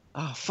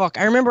 Oh fuck!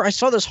 I remember I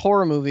saw this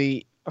horror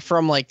movie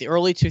from like the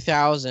early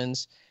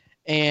 2000s.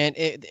 And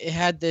it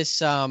had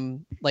this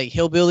like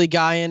hillbilly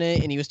guy in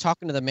it, and he was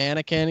talking to the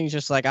mannequin. He's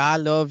just like, "I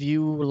love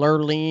you,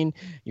 Lurleen.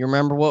 You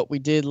remember what we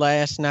did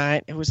last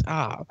night?" It was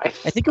I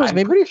think it was.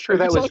 I'm pretty sure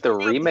that was the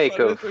remake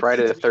of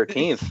Friday the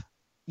 13th.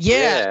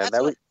 Yeah,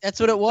 that's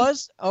what it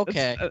was.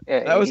 Okay,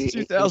 that was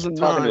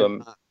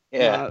 2009.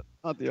 Yeah,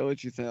 not the early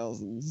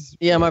 2000s.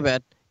 Yeah, my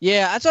bad.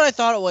 Yeah, that's what I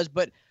thought it was,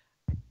 but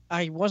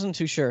I wasn't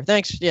too sure.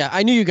 Thanks. Yeah,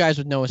 I knew you guys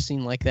would know a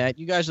scene like that.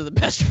 You guys are the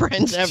best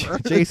friends ever.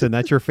 Jason,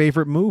 that's your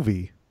favorite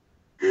movie.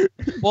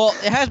 Well,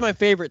 it has my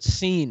favorite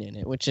scene in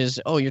it, which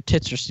is, "Oh, your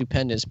tits are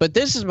stupendous." But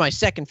this is my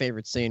second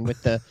favorite scene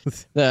with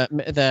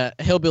the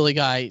hillbilly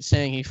guy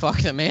saying he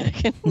fucked a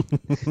mannequin.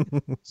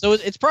 So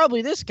it's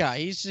probably this guy.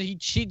 He's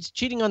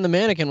cheating on the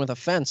mannequin with a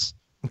fence.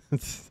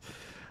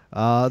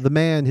 The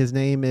man, his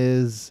name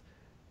is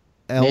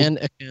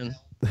Mannequin.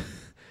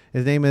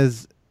 His name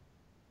is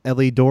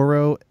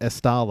Elidoro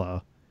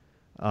Estala.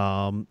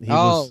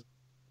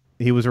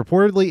 He was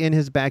reportedly in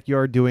his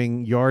backyard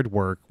doing yard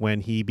work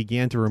when he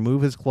began to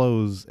remove his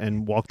clothes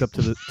and walked up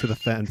to the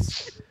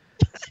fence.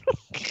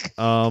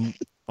 On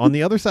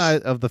the other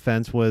side of the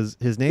fence was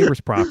his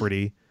neighbor's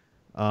property,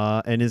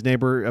 and his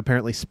neighbor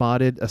apparently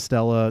spotted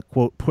Estella,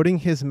 quote, putting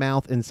his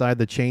mouth inside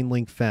the chain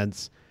link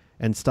fence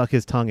and stuck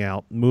his tongue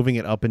out, moving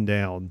it up and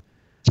down.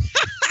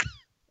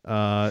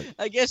 I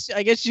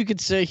guess you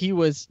could say he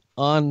was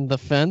on the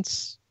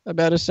fence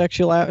about his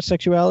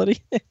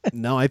sexuality.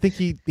 No, I think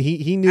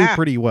he knew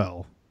pretty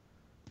well.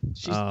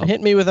 She hit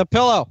me with a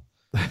pillow.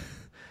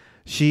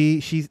 She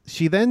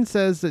then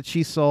says that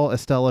she saw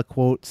Estella,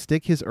 quote,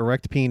 stick his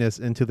erect penis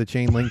into the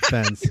chain link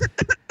fence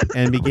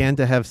and began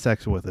to have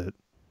sex with it.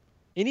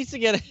 He needs to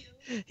get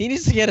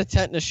a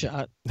tetanus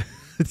shot.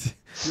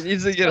 He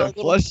needs to get a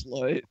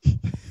fleshlight.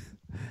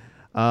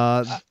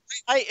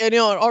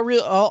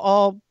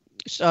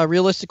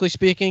 Realistically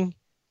speaking,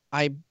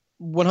 I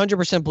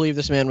 100% believe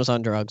this man was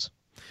on drugs.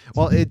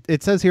 Well,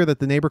 it says here that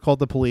the neighbor called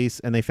the police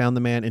and they found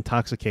the man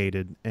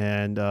intoxicated,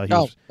 and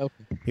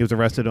he was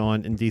arrested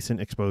on indecent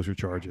exposure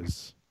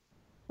charges.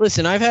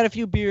 Listen, I've had a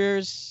few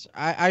beers.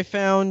 I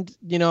found,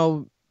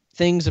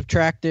 things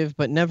attractive,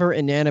 but never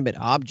inanimate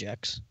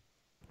objects.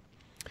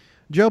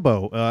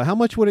 Jobo, how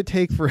much would it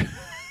take for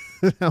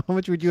how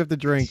much would you have to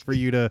drink for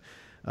you to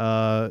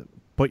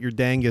put your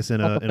dangus in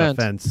a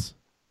fence?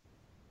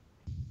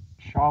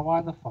 Shaw,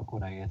 why the fuck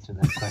would I answer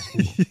that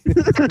question?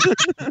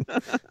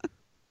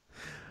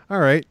 All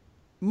right,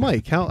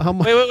 Mike. How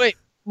much? Wait,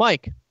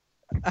 Mike.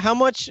 How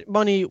much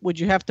money would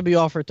you have to be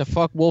offered to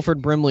fuck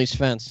Wilford Brimley's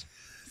fence?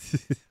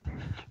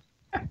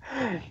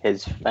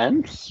 His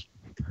fence?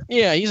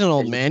 Yeah, he's an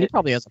old man. He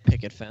probably has a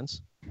picket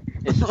fence.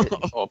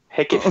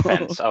 Picket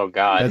fence. Oh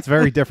God, that's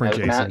very different,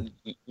 Jason.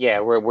 Yeah,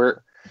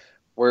 we're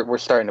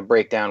starting to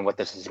break down what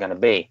this is going to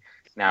be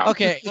now.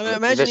 Okay,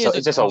 imagine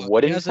is this a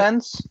wooden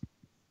fence?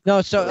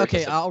 No, so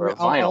okay,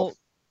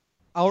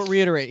 I'll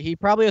reiterate. He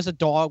probably has a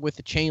dog with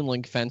a chain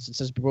link fence that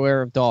says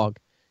 "Beware of dog."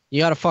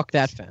 You got to fuck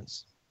that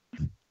fence.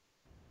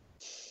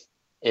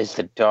 Is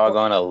the dog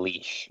on a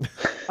leash?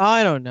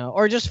 I don't know,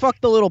 or just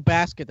fuck the little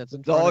basket that's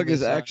in front of dog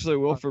is actually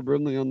Wilford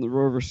Brimley on the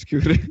Rover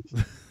scooter.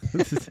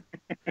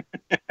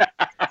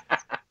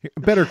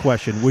 Better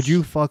question: would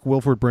you fuck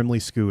Wilford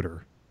Brimley's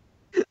scooter?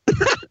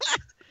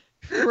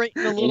 Right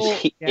in the little...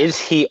 Is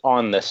he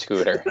on the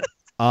scooter?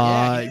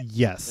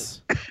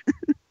 Yes.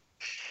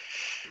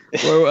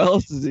 Where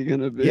else is he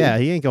gonna be? Yeah,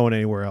 he ain't going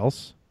anywhere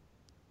else.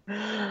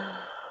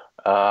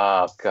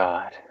 Oh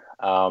God.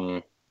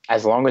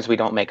 As long as we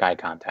don't make eye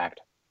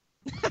contact.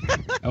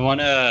 I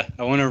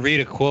wanna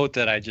read a quote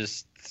that I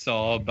just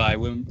saw by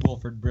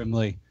Wilford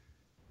Brimley.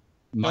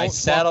 My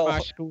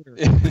scooter.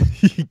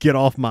 Get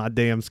off my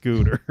damn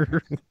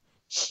scooter.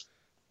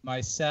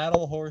 My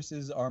saddle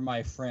horses are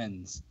my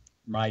friends.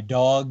 My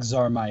dogs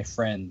are my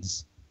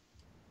friends.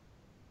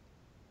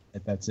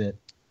 That's it.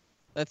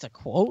 That's a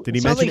quote? Did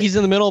he sounds mention like he's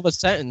in the middle of a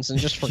sentence and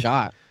just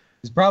forgot.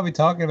 He's probably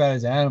talking about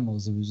his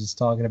animals. It was just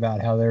talking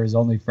about how they're his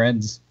only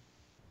friends.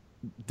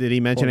 Did he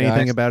mention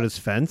anything about his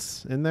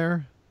fence in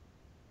there?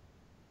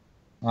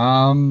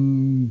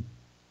 Nothing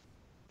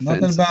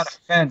about a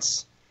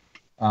fence.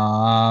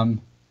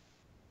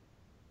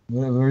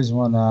 There's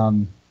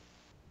one.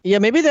 Yeah,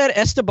 maybe that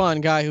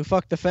Esteban guy who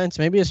fucked the fence.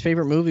 Maybe his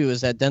favorite movie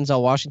was that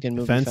Denzel Washington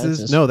movie.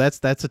 Fences? No,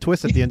 that's a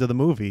twist at the end of the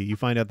movie. You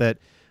find out that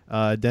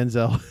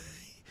Denzel.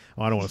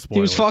 Oh, I don't want to spoil.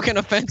 He was fucking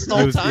a fence the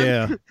whole time.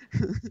 Yeah,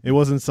 it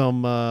wasn't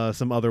some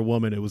other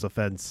woman. It was a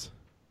fence.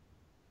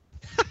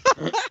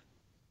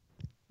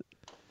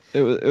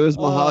 It was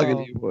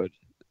mahogany wood.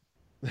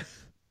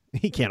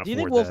 He can't afford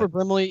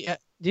that.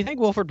 Do you think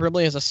Wilford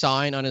Brimley has a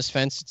sign on his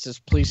fence that says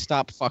 "Please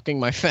stop fucking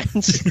my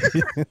fence"?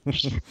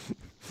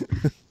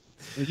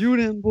 You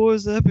them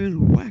boys that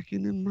been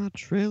whacking in my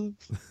trailer.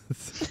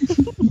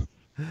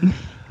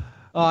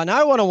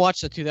 Now I want to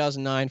watch the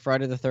 2009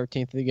 Friday the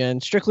 13th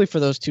again, strictly for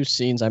those two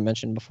scenes I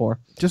mentioned before.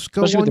 Just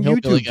go on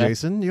YouTube,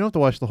 Jason. You don't have to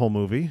watch the whole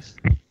movie.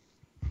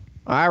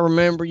 I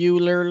remember you,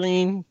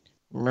 Lurleen.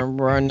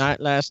 Remember our night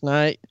last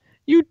night?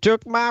 You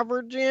took my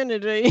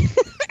virginity.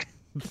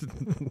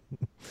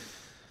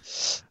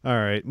 All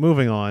right,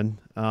 moving on.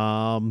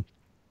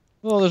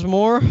 Well, there's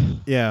more?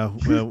 Yeah,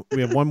 well,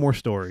 we have one more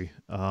story.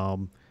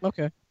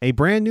 Okay. A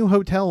brand new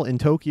hotel in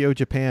Tokyo,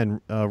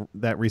 Japan,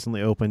 that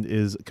recently opened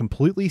is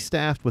completely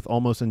staffed with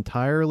almost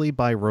entirely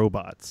by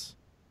robots.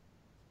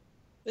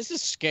 This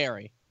is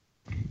scary.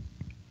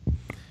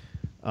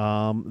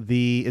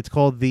 It's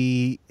called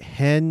the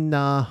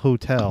Henna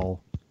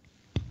Hotel.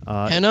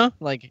 Henna?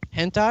 Like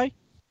hentai?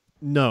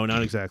 No,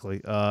 not exactly.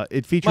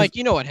 It features... Mike,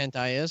 you know what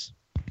hentai is.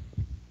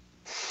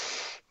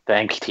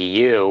 Thanks to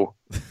you.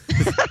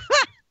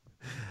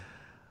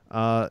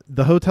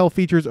 The hotel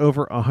features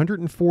over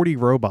 140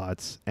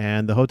 robots,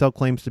 and the hotel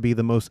claims to be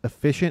the most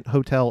efficient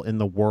hotel in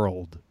the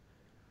world.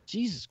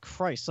 Jesus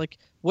Christ. Like,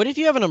 what if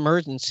you have an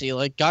emergency?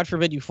 Like, God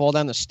forbid you fall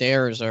down the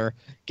stairs or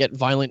get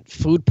violent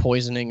food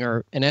poisoning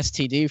or an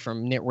STD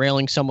from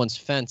railing someone's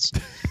fence.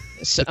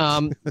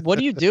 So, what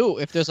do you do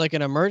if there's, like,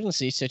 an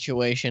emergency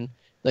situation?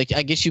 Like,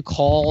 I guess you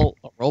call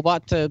a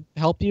robot to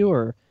help you,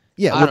 or...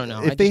 Yeah, I don't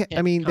know.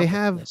 They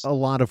have a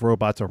lot of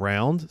robots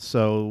around,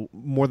 so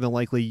more than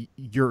likely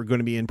you're going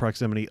to be in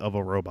proximity of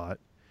a robot,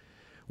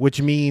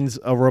 which means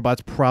a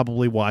robot's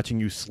probably watching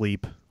you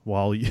sleep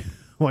while you're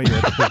at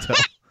the hotel.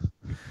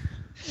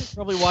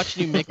 Probably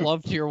watching you make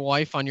love to your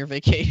wife on your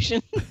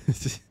vacation.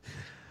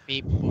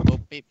 Beep, boop,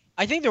 boop, beep.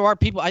 I think there are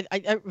people. I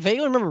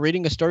vaguely remember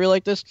reading a story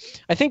like this.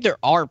 I think there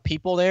are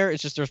people there.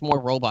 It's just there's more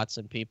robots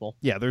than people.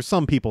 Yeah, there's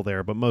some people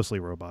there, but mostly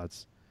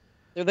robots.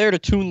 They're there to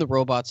tune the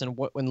robots and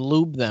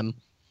lube them.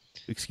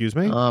 Excuse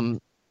me? No,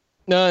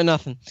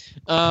 nothing.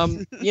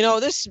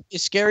 This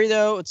is scary,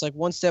 though. It's like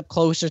one step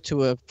closer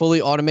to a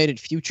fully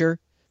automated future.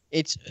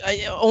 It's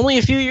only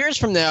a few years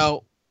from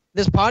now,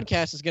 this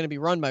podcast is going to be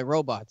run by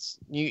robots.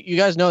 You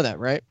guys know that,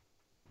 right?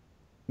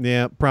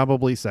 Yeah,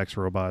 probably sex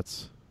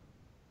robots.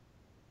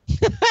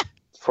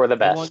 For the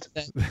best.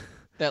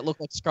 That look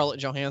like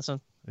Scarlett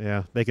Johansson.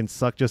 Yeah, they can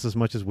suck just as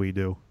much as we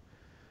do.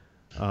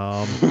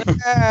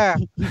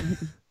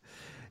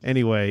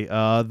 Anyway,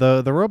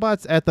 the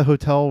robots at the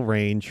hotel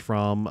range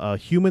from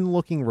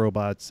human-looking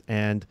robots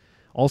and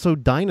also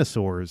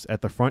dinosaurs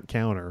at the front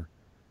counter.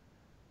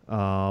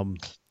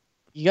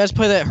 You guys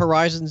play that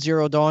Horizon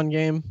Zero Dawn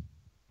game?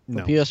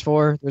 No.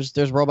 PS4?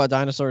 There's robot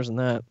dinosaurs in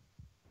that.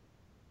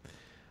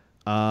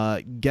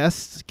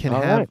 Guests can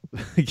have...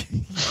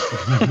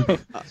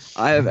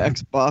 I have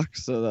Xbox,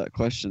 so that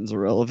question's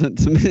irrelevant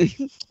to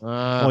me.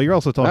 Well, you're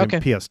also talking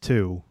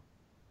PS2.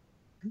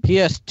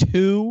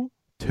 PS2?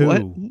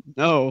 What?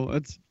 No,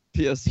 it's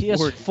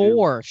PS4.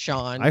 PS4,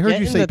 Sean. I heard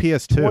you say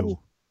PS2.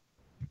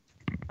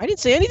 I didn't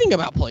say anything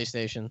about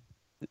PlayStation.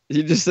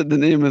 You just said the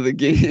name of the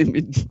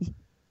game.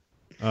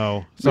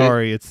 Oh,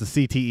 sorry. It's the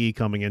CTE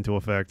coming into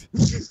effect.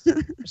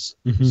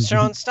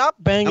 Sean, stop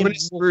banging. How many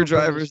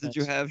screwdrivers did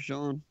you have,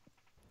 Sean?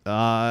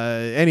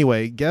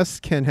 Anyway,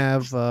 guests can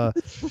have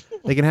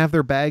they can have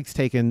their bags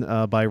taken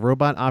by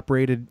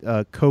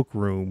robot-operated Coke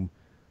Room.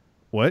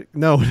 What?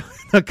 No,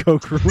 not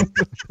Coke Room.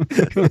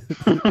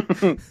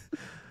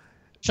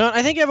 Sean,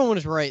 I think everyone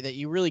is right that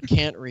you really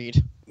can't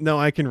read. No,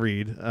 I can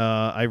read.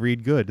 I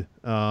read good.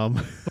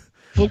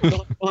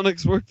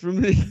 Electronics work for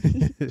me.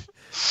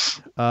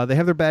 They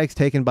have their bags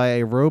taken by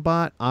a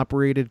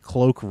robot-operated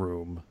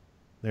cloakroom.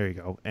 There you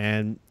go.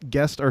 And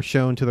guests are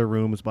shown to their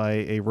rooms by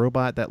a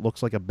robot that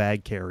looks like a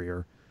bag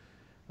carrier.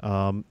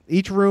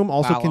 Each room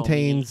also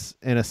contains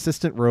an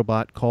assistant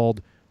robot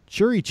called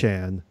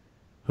Churi-chan,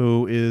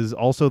 who is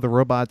also the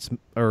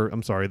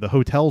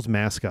hotel's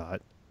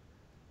mascot,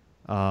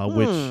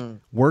 which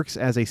works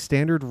as a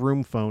standard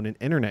room phone and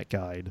internet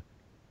guide.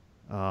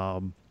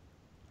 And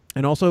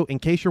also, in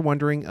case you're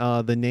wondering,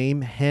 the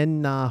name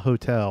Henna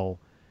Hotel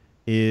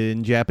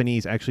in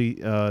Japanese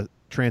actually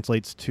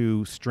translates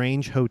to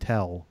strange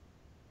hotel.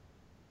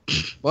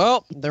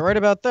 Well, they're right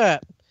about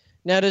that.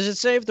 Now, does it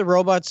say if the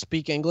robots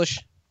speak English?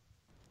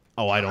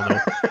 Oh, I don't know.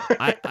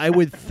 I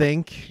would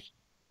think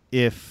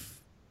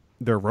if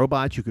they're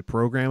robots, you could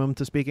program them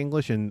to speak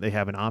English, and they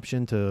have an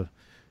option to,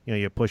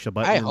 you push a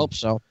button. I hope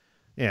so.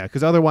 Yeah,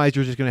 because otherwise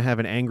you're just going to have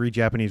an angry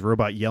Japanese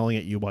robot yelling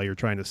at you while you're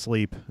trying to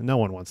sleep. No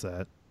one wants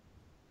that.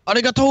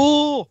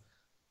 Arigato!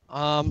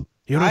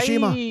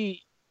 Hiroshima.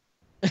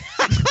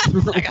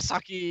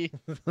 Nagasaki.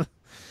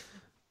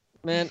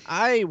 Man,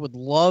 I would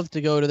love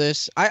to go to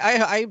this.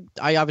 I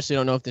obviously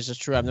don't know if this is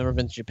true. I've never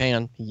been to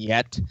Japan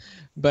yet,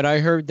 but I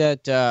heard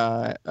that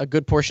a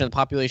good portion of the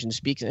population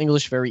speaks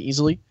English very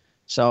easily.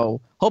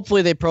 So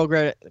hopefully they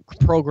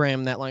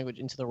program that language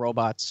into the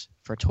robots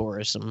for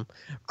tourism.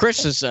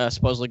 Chris is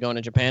supposedly going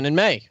to Japan in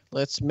May.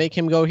 Let's make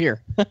him go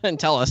here and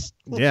tell us.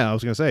 Yeah, I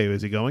was going to say,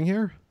 is he going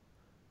here?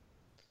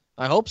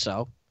 I hope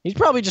so. He's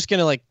probably just going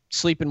to like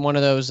sleep in one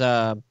of those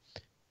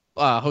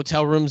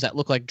hotel rooms that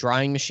look like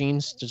drying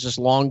machines. There's just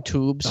long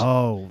tubes.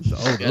 Oh,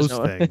 those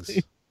things.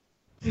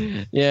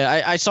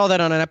 Yeah, I saw that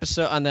on an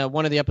episode on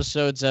one of the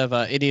episodes of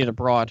Idiot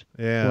Abroad.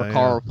 Yeah,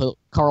 where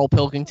Carl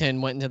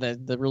Pilkington went into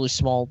the really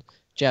small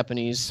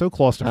Japanese. So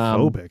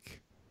claustrophobic.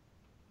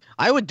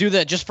 I would do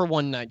that just for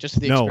one night, just for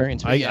the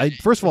experience. I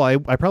first of all, I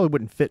probably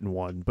wouldn't fit in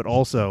one, but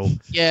also.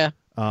 Yeah,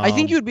 I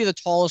think you would be the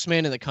tallest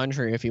man in the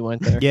country if you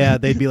went there. Yeah,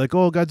 they'd be like,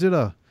 "Oh,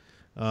 Godzilla."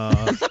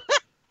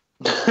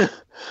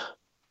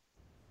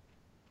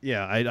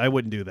 Yeah, I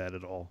wouldn't do that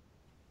at all.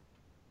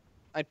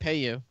 I'd pay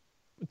you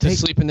to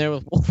sleep in there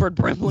with Wilford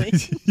Brimley.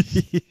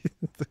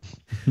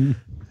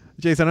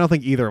 Jason, I don't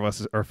think either of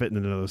us are fitting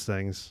into those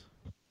things.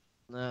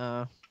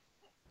 No.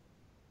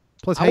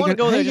 Plus, I want to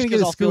go there just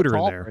because I'll feel scooter in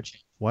tall there. for a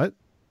change. What?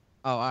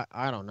 Oh,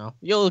 I don't know.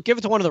 You'll give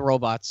it to one of the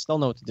robots. They'll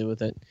know what to do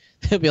with it.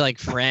 They'll be like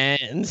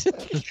friends.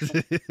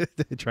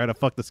 They try to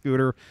fuck the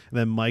scooter, and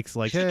then Mike's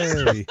like,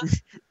 "Hey."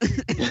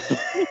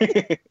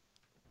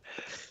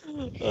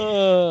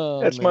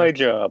 Oh, that's my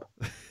job.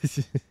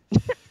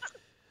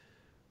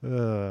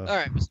 All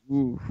right.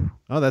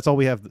 Oh, that's all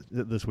we have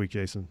this week,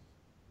 Jason.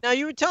 Now,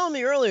 you were telling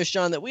me earlier,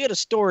 Sean, that we had a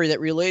story that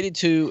related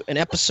to an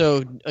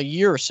episode a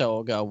year or so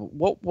ago.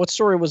 What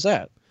story was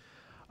that?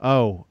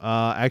 Oh,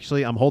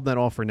 actually, I'm holding that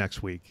off for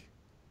next week.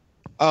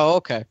 Oh,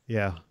 okay.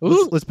 Yeah.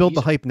 Let's build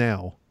the hype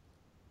now.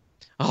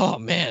 Oh,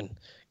 man.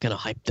 Gonna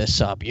hype this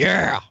up.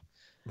 Yeah.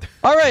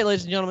 All right,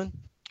 ladies and gentlemen.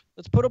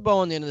 Let's put a bow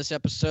on the end of this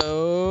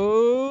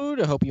episode.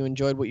 I hope you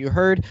enjoyed what you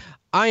heard.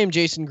 I am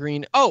Jason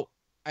Green. Oh,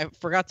 I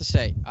forgot to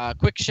say,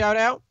 quick shout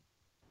out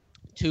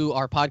to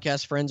our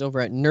podcast friends over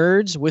at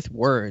Nerds with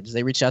Words.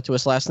 They reached out to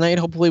us last night.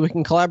 Hopefully we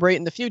can collaborate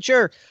in the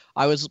future.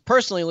 I was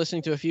personally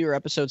listening to a few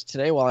episodes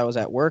today while I was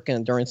at work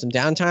and during some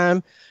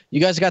downtime. You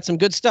guys got some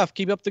good stuff.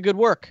 Keep up the good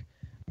work.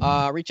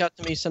 Reach out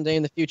to me someday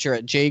in the future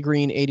at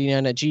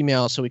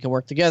jgreen89@gmail.com so we can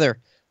work together.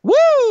 Woo!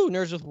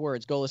 Nerds with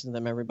Words. Go listen to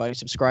them, everybody.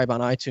 Subscribe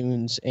on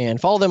iTunes and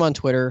follow them on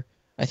Twitter.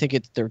 I think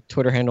their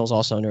Twitter handle is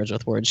also Nerds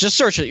with Words. Just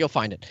search it. You'll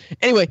find it.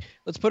 Anyway,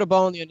 let's put a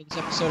bow on the end of this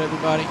episode,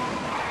 everybody.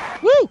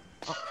 Woo!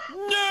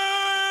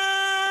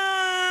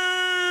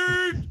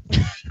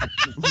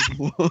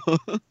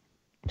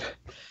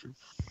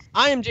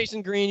 I am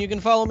Jason Green. You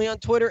can follow me on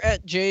Twitter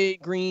at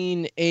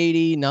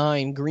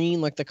jgreen89. Green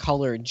like the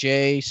color,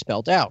 J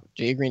spelled out.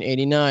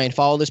 jgreen89.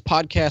 Follow this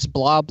podcast,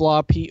 blah,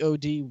 blah,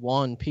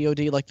 POD1.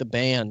 POD like the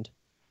band.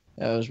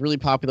 It was really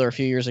popular a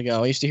few years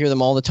ago. I used to hear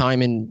them all the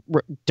time in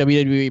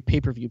WWE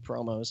pay-per-view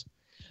promos.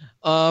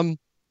 And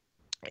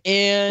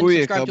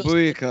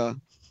Booyaka.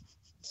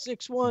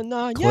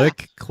 619.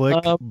 Click,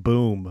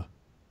 boom.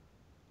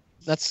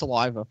 That's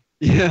saliva.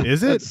 Yeah.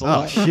 Is it?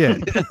 Oh,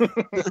 shit.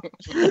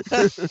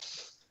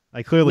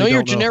 I clearly don't know.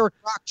 Your generic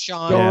rock,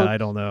 Sean. Yeah, I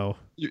don't know.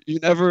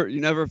 You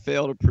never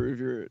fail to prove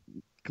your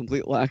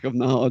complete lack of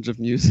knowledge of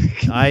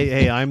music.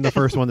 I'm the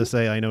first one to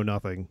say I know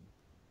nothing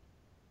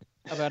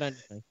about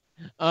anything.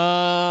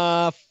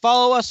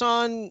 Follow us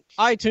on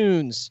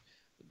iTunes.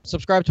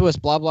 Subscribe to us,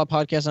 Blah Blah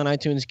Podcast on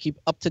iTunes. Keep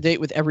up to date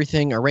with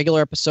everything. Our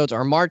regular episodes,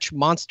 our March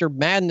Monster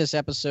Madness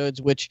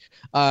episodes, which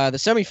the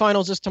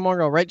semifinals is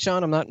tomorrow, right,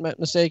 Sean? I'm not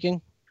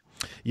mistaken.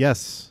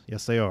 Yes,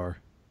 they are.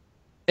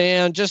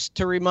 And just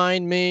to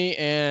remind me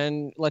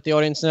and let the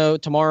audience know,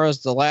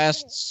 tomorrow's the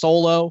last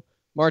solo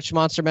March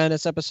Monster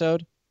Madness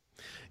episode.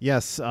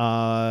 Yes,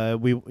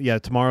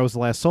 tomorrow's the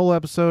last solo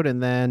episode,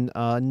 and then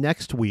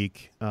next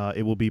week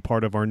it will be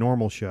part of our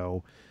normal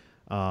show.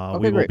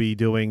 We will be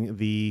doing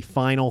the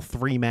final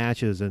 3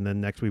 matches, and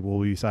then next week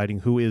we'll be deciding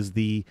who is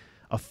the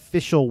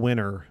official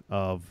winner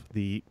of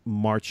the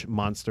March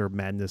Monster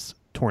Madness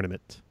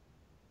tournament.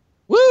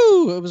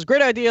 Woo! It was a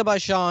great idea by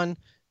Sean.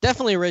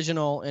 Definitely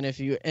original. And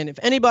if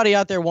anybody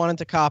out there wanted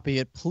to copy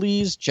it,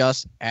 please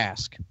just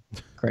ask.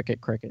 Cricket.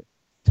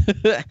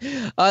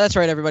 That's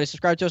right, everybody.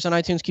 Subscribe to us on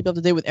iTunes. Keep up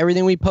to date with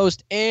everything we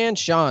post. And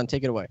Sean,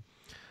 take it away.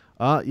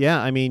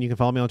 Yeah, I mean, you can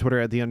follow me on Twitter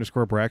at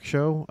 @the_Brack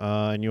Show.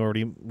 And we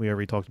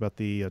already talked about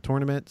the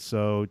tournament,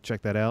 so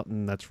check that out.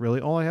 And that's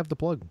really all I have to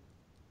plug.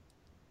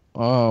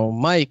 Oh,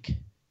 Mike,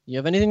 you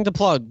have anything to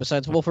plug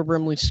besides Wilford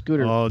Brimley's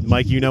scooter? Oh,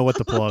 Mike, you know what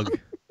to plug.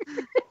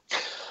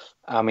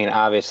 I mean,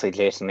 obviously,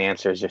 Jason, the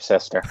answer is your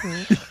sister.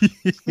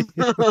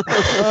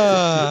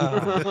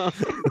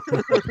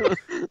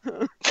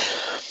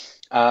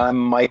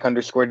 Mike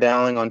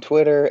 _Dowling on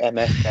Twitter,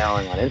 MS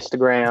Dowling on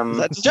Instagram.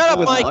 Shut up,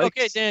 Mike. Mics?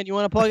 Okay, Dan, you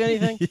want to plug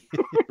anything?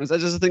 Is that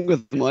just a thing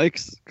with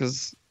mics?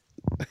 Because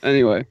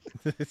anyway,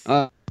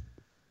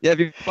 if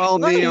you follow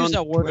me on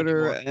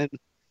Twitter and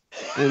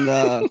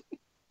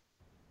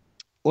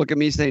Look at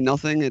Me Say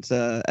Nothing. It's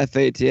a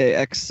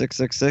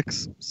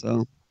FATAX666.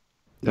 So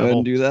go ahead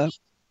and do that.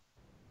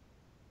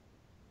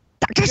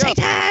 Dr.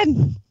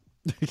 Satan!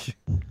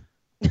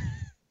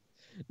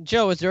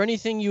 Joe, is there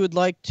anything you would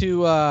like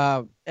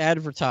to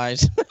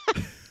advertise?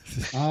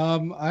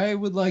 I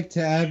would like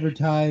to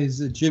advertise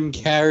a Jim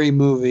Carrey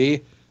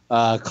movie,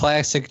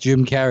 classic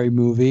Jim Carrey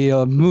movie.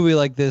 A movie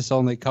like this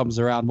only comes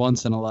around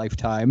once in a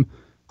lifetime.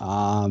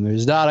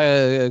 There's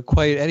not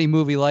quite any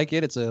movie like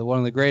it. It's one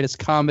of the greatest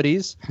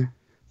comedies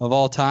of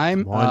all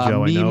time. Come on,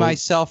 Joe, Me,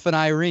 Myself, and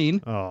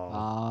Irene.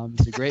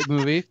 It's a great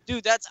movie.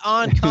 Dude, that's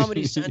on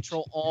Comedy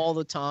Central all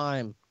the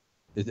time.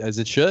 As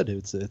it should.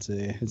 It's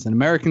an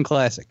American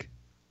classic.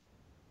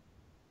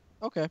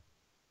 Okay.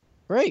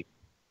 Great.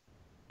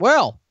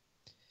 Well,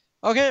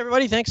 okay,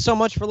 everybody, thanks so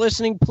much for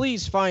listening.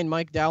 Please find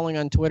Mike Dowling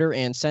on Twitter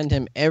and send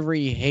him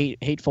every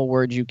hateful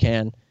word you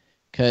can,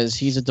 because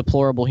he's a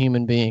deplorable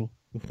human being.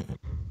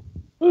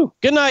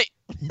 Good night.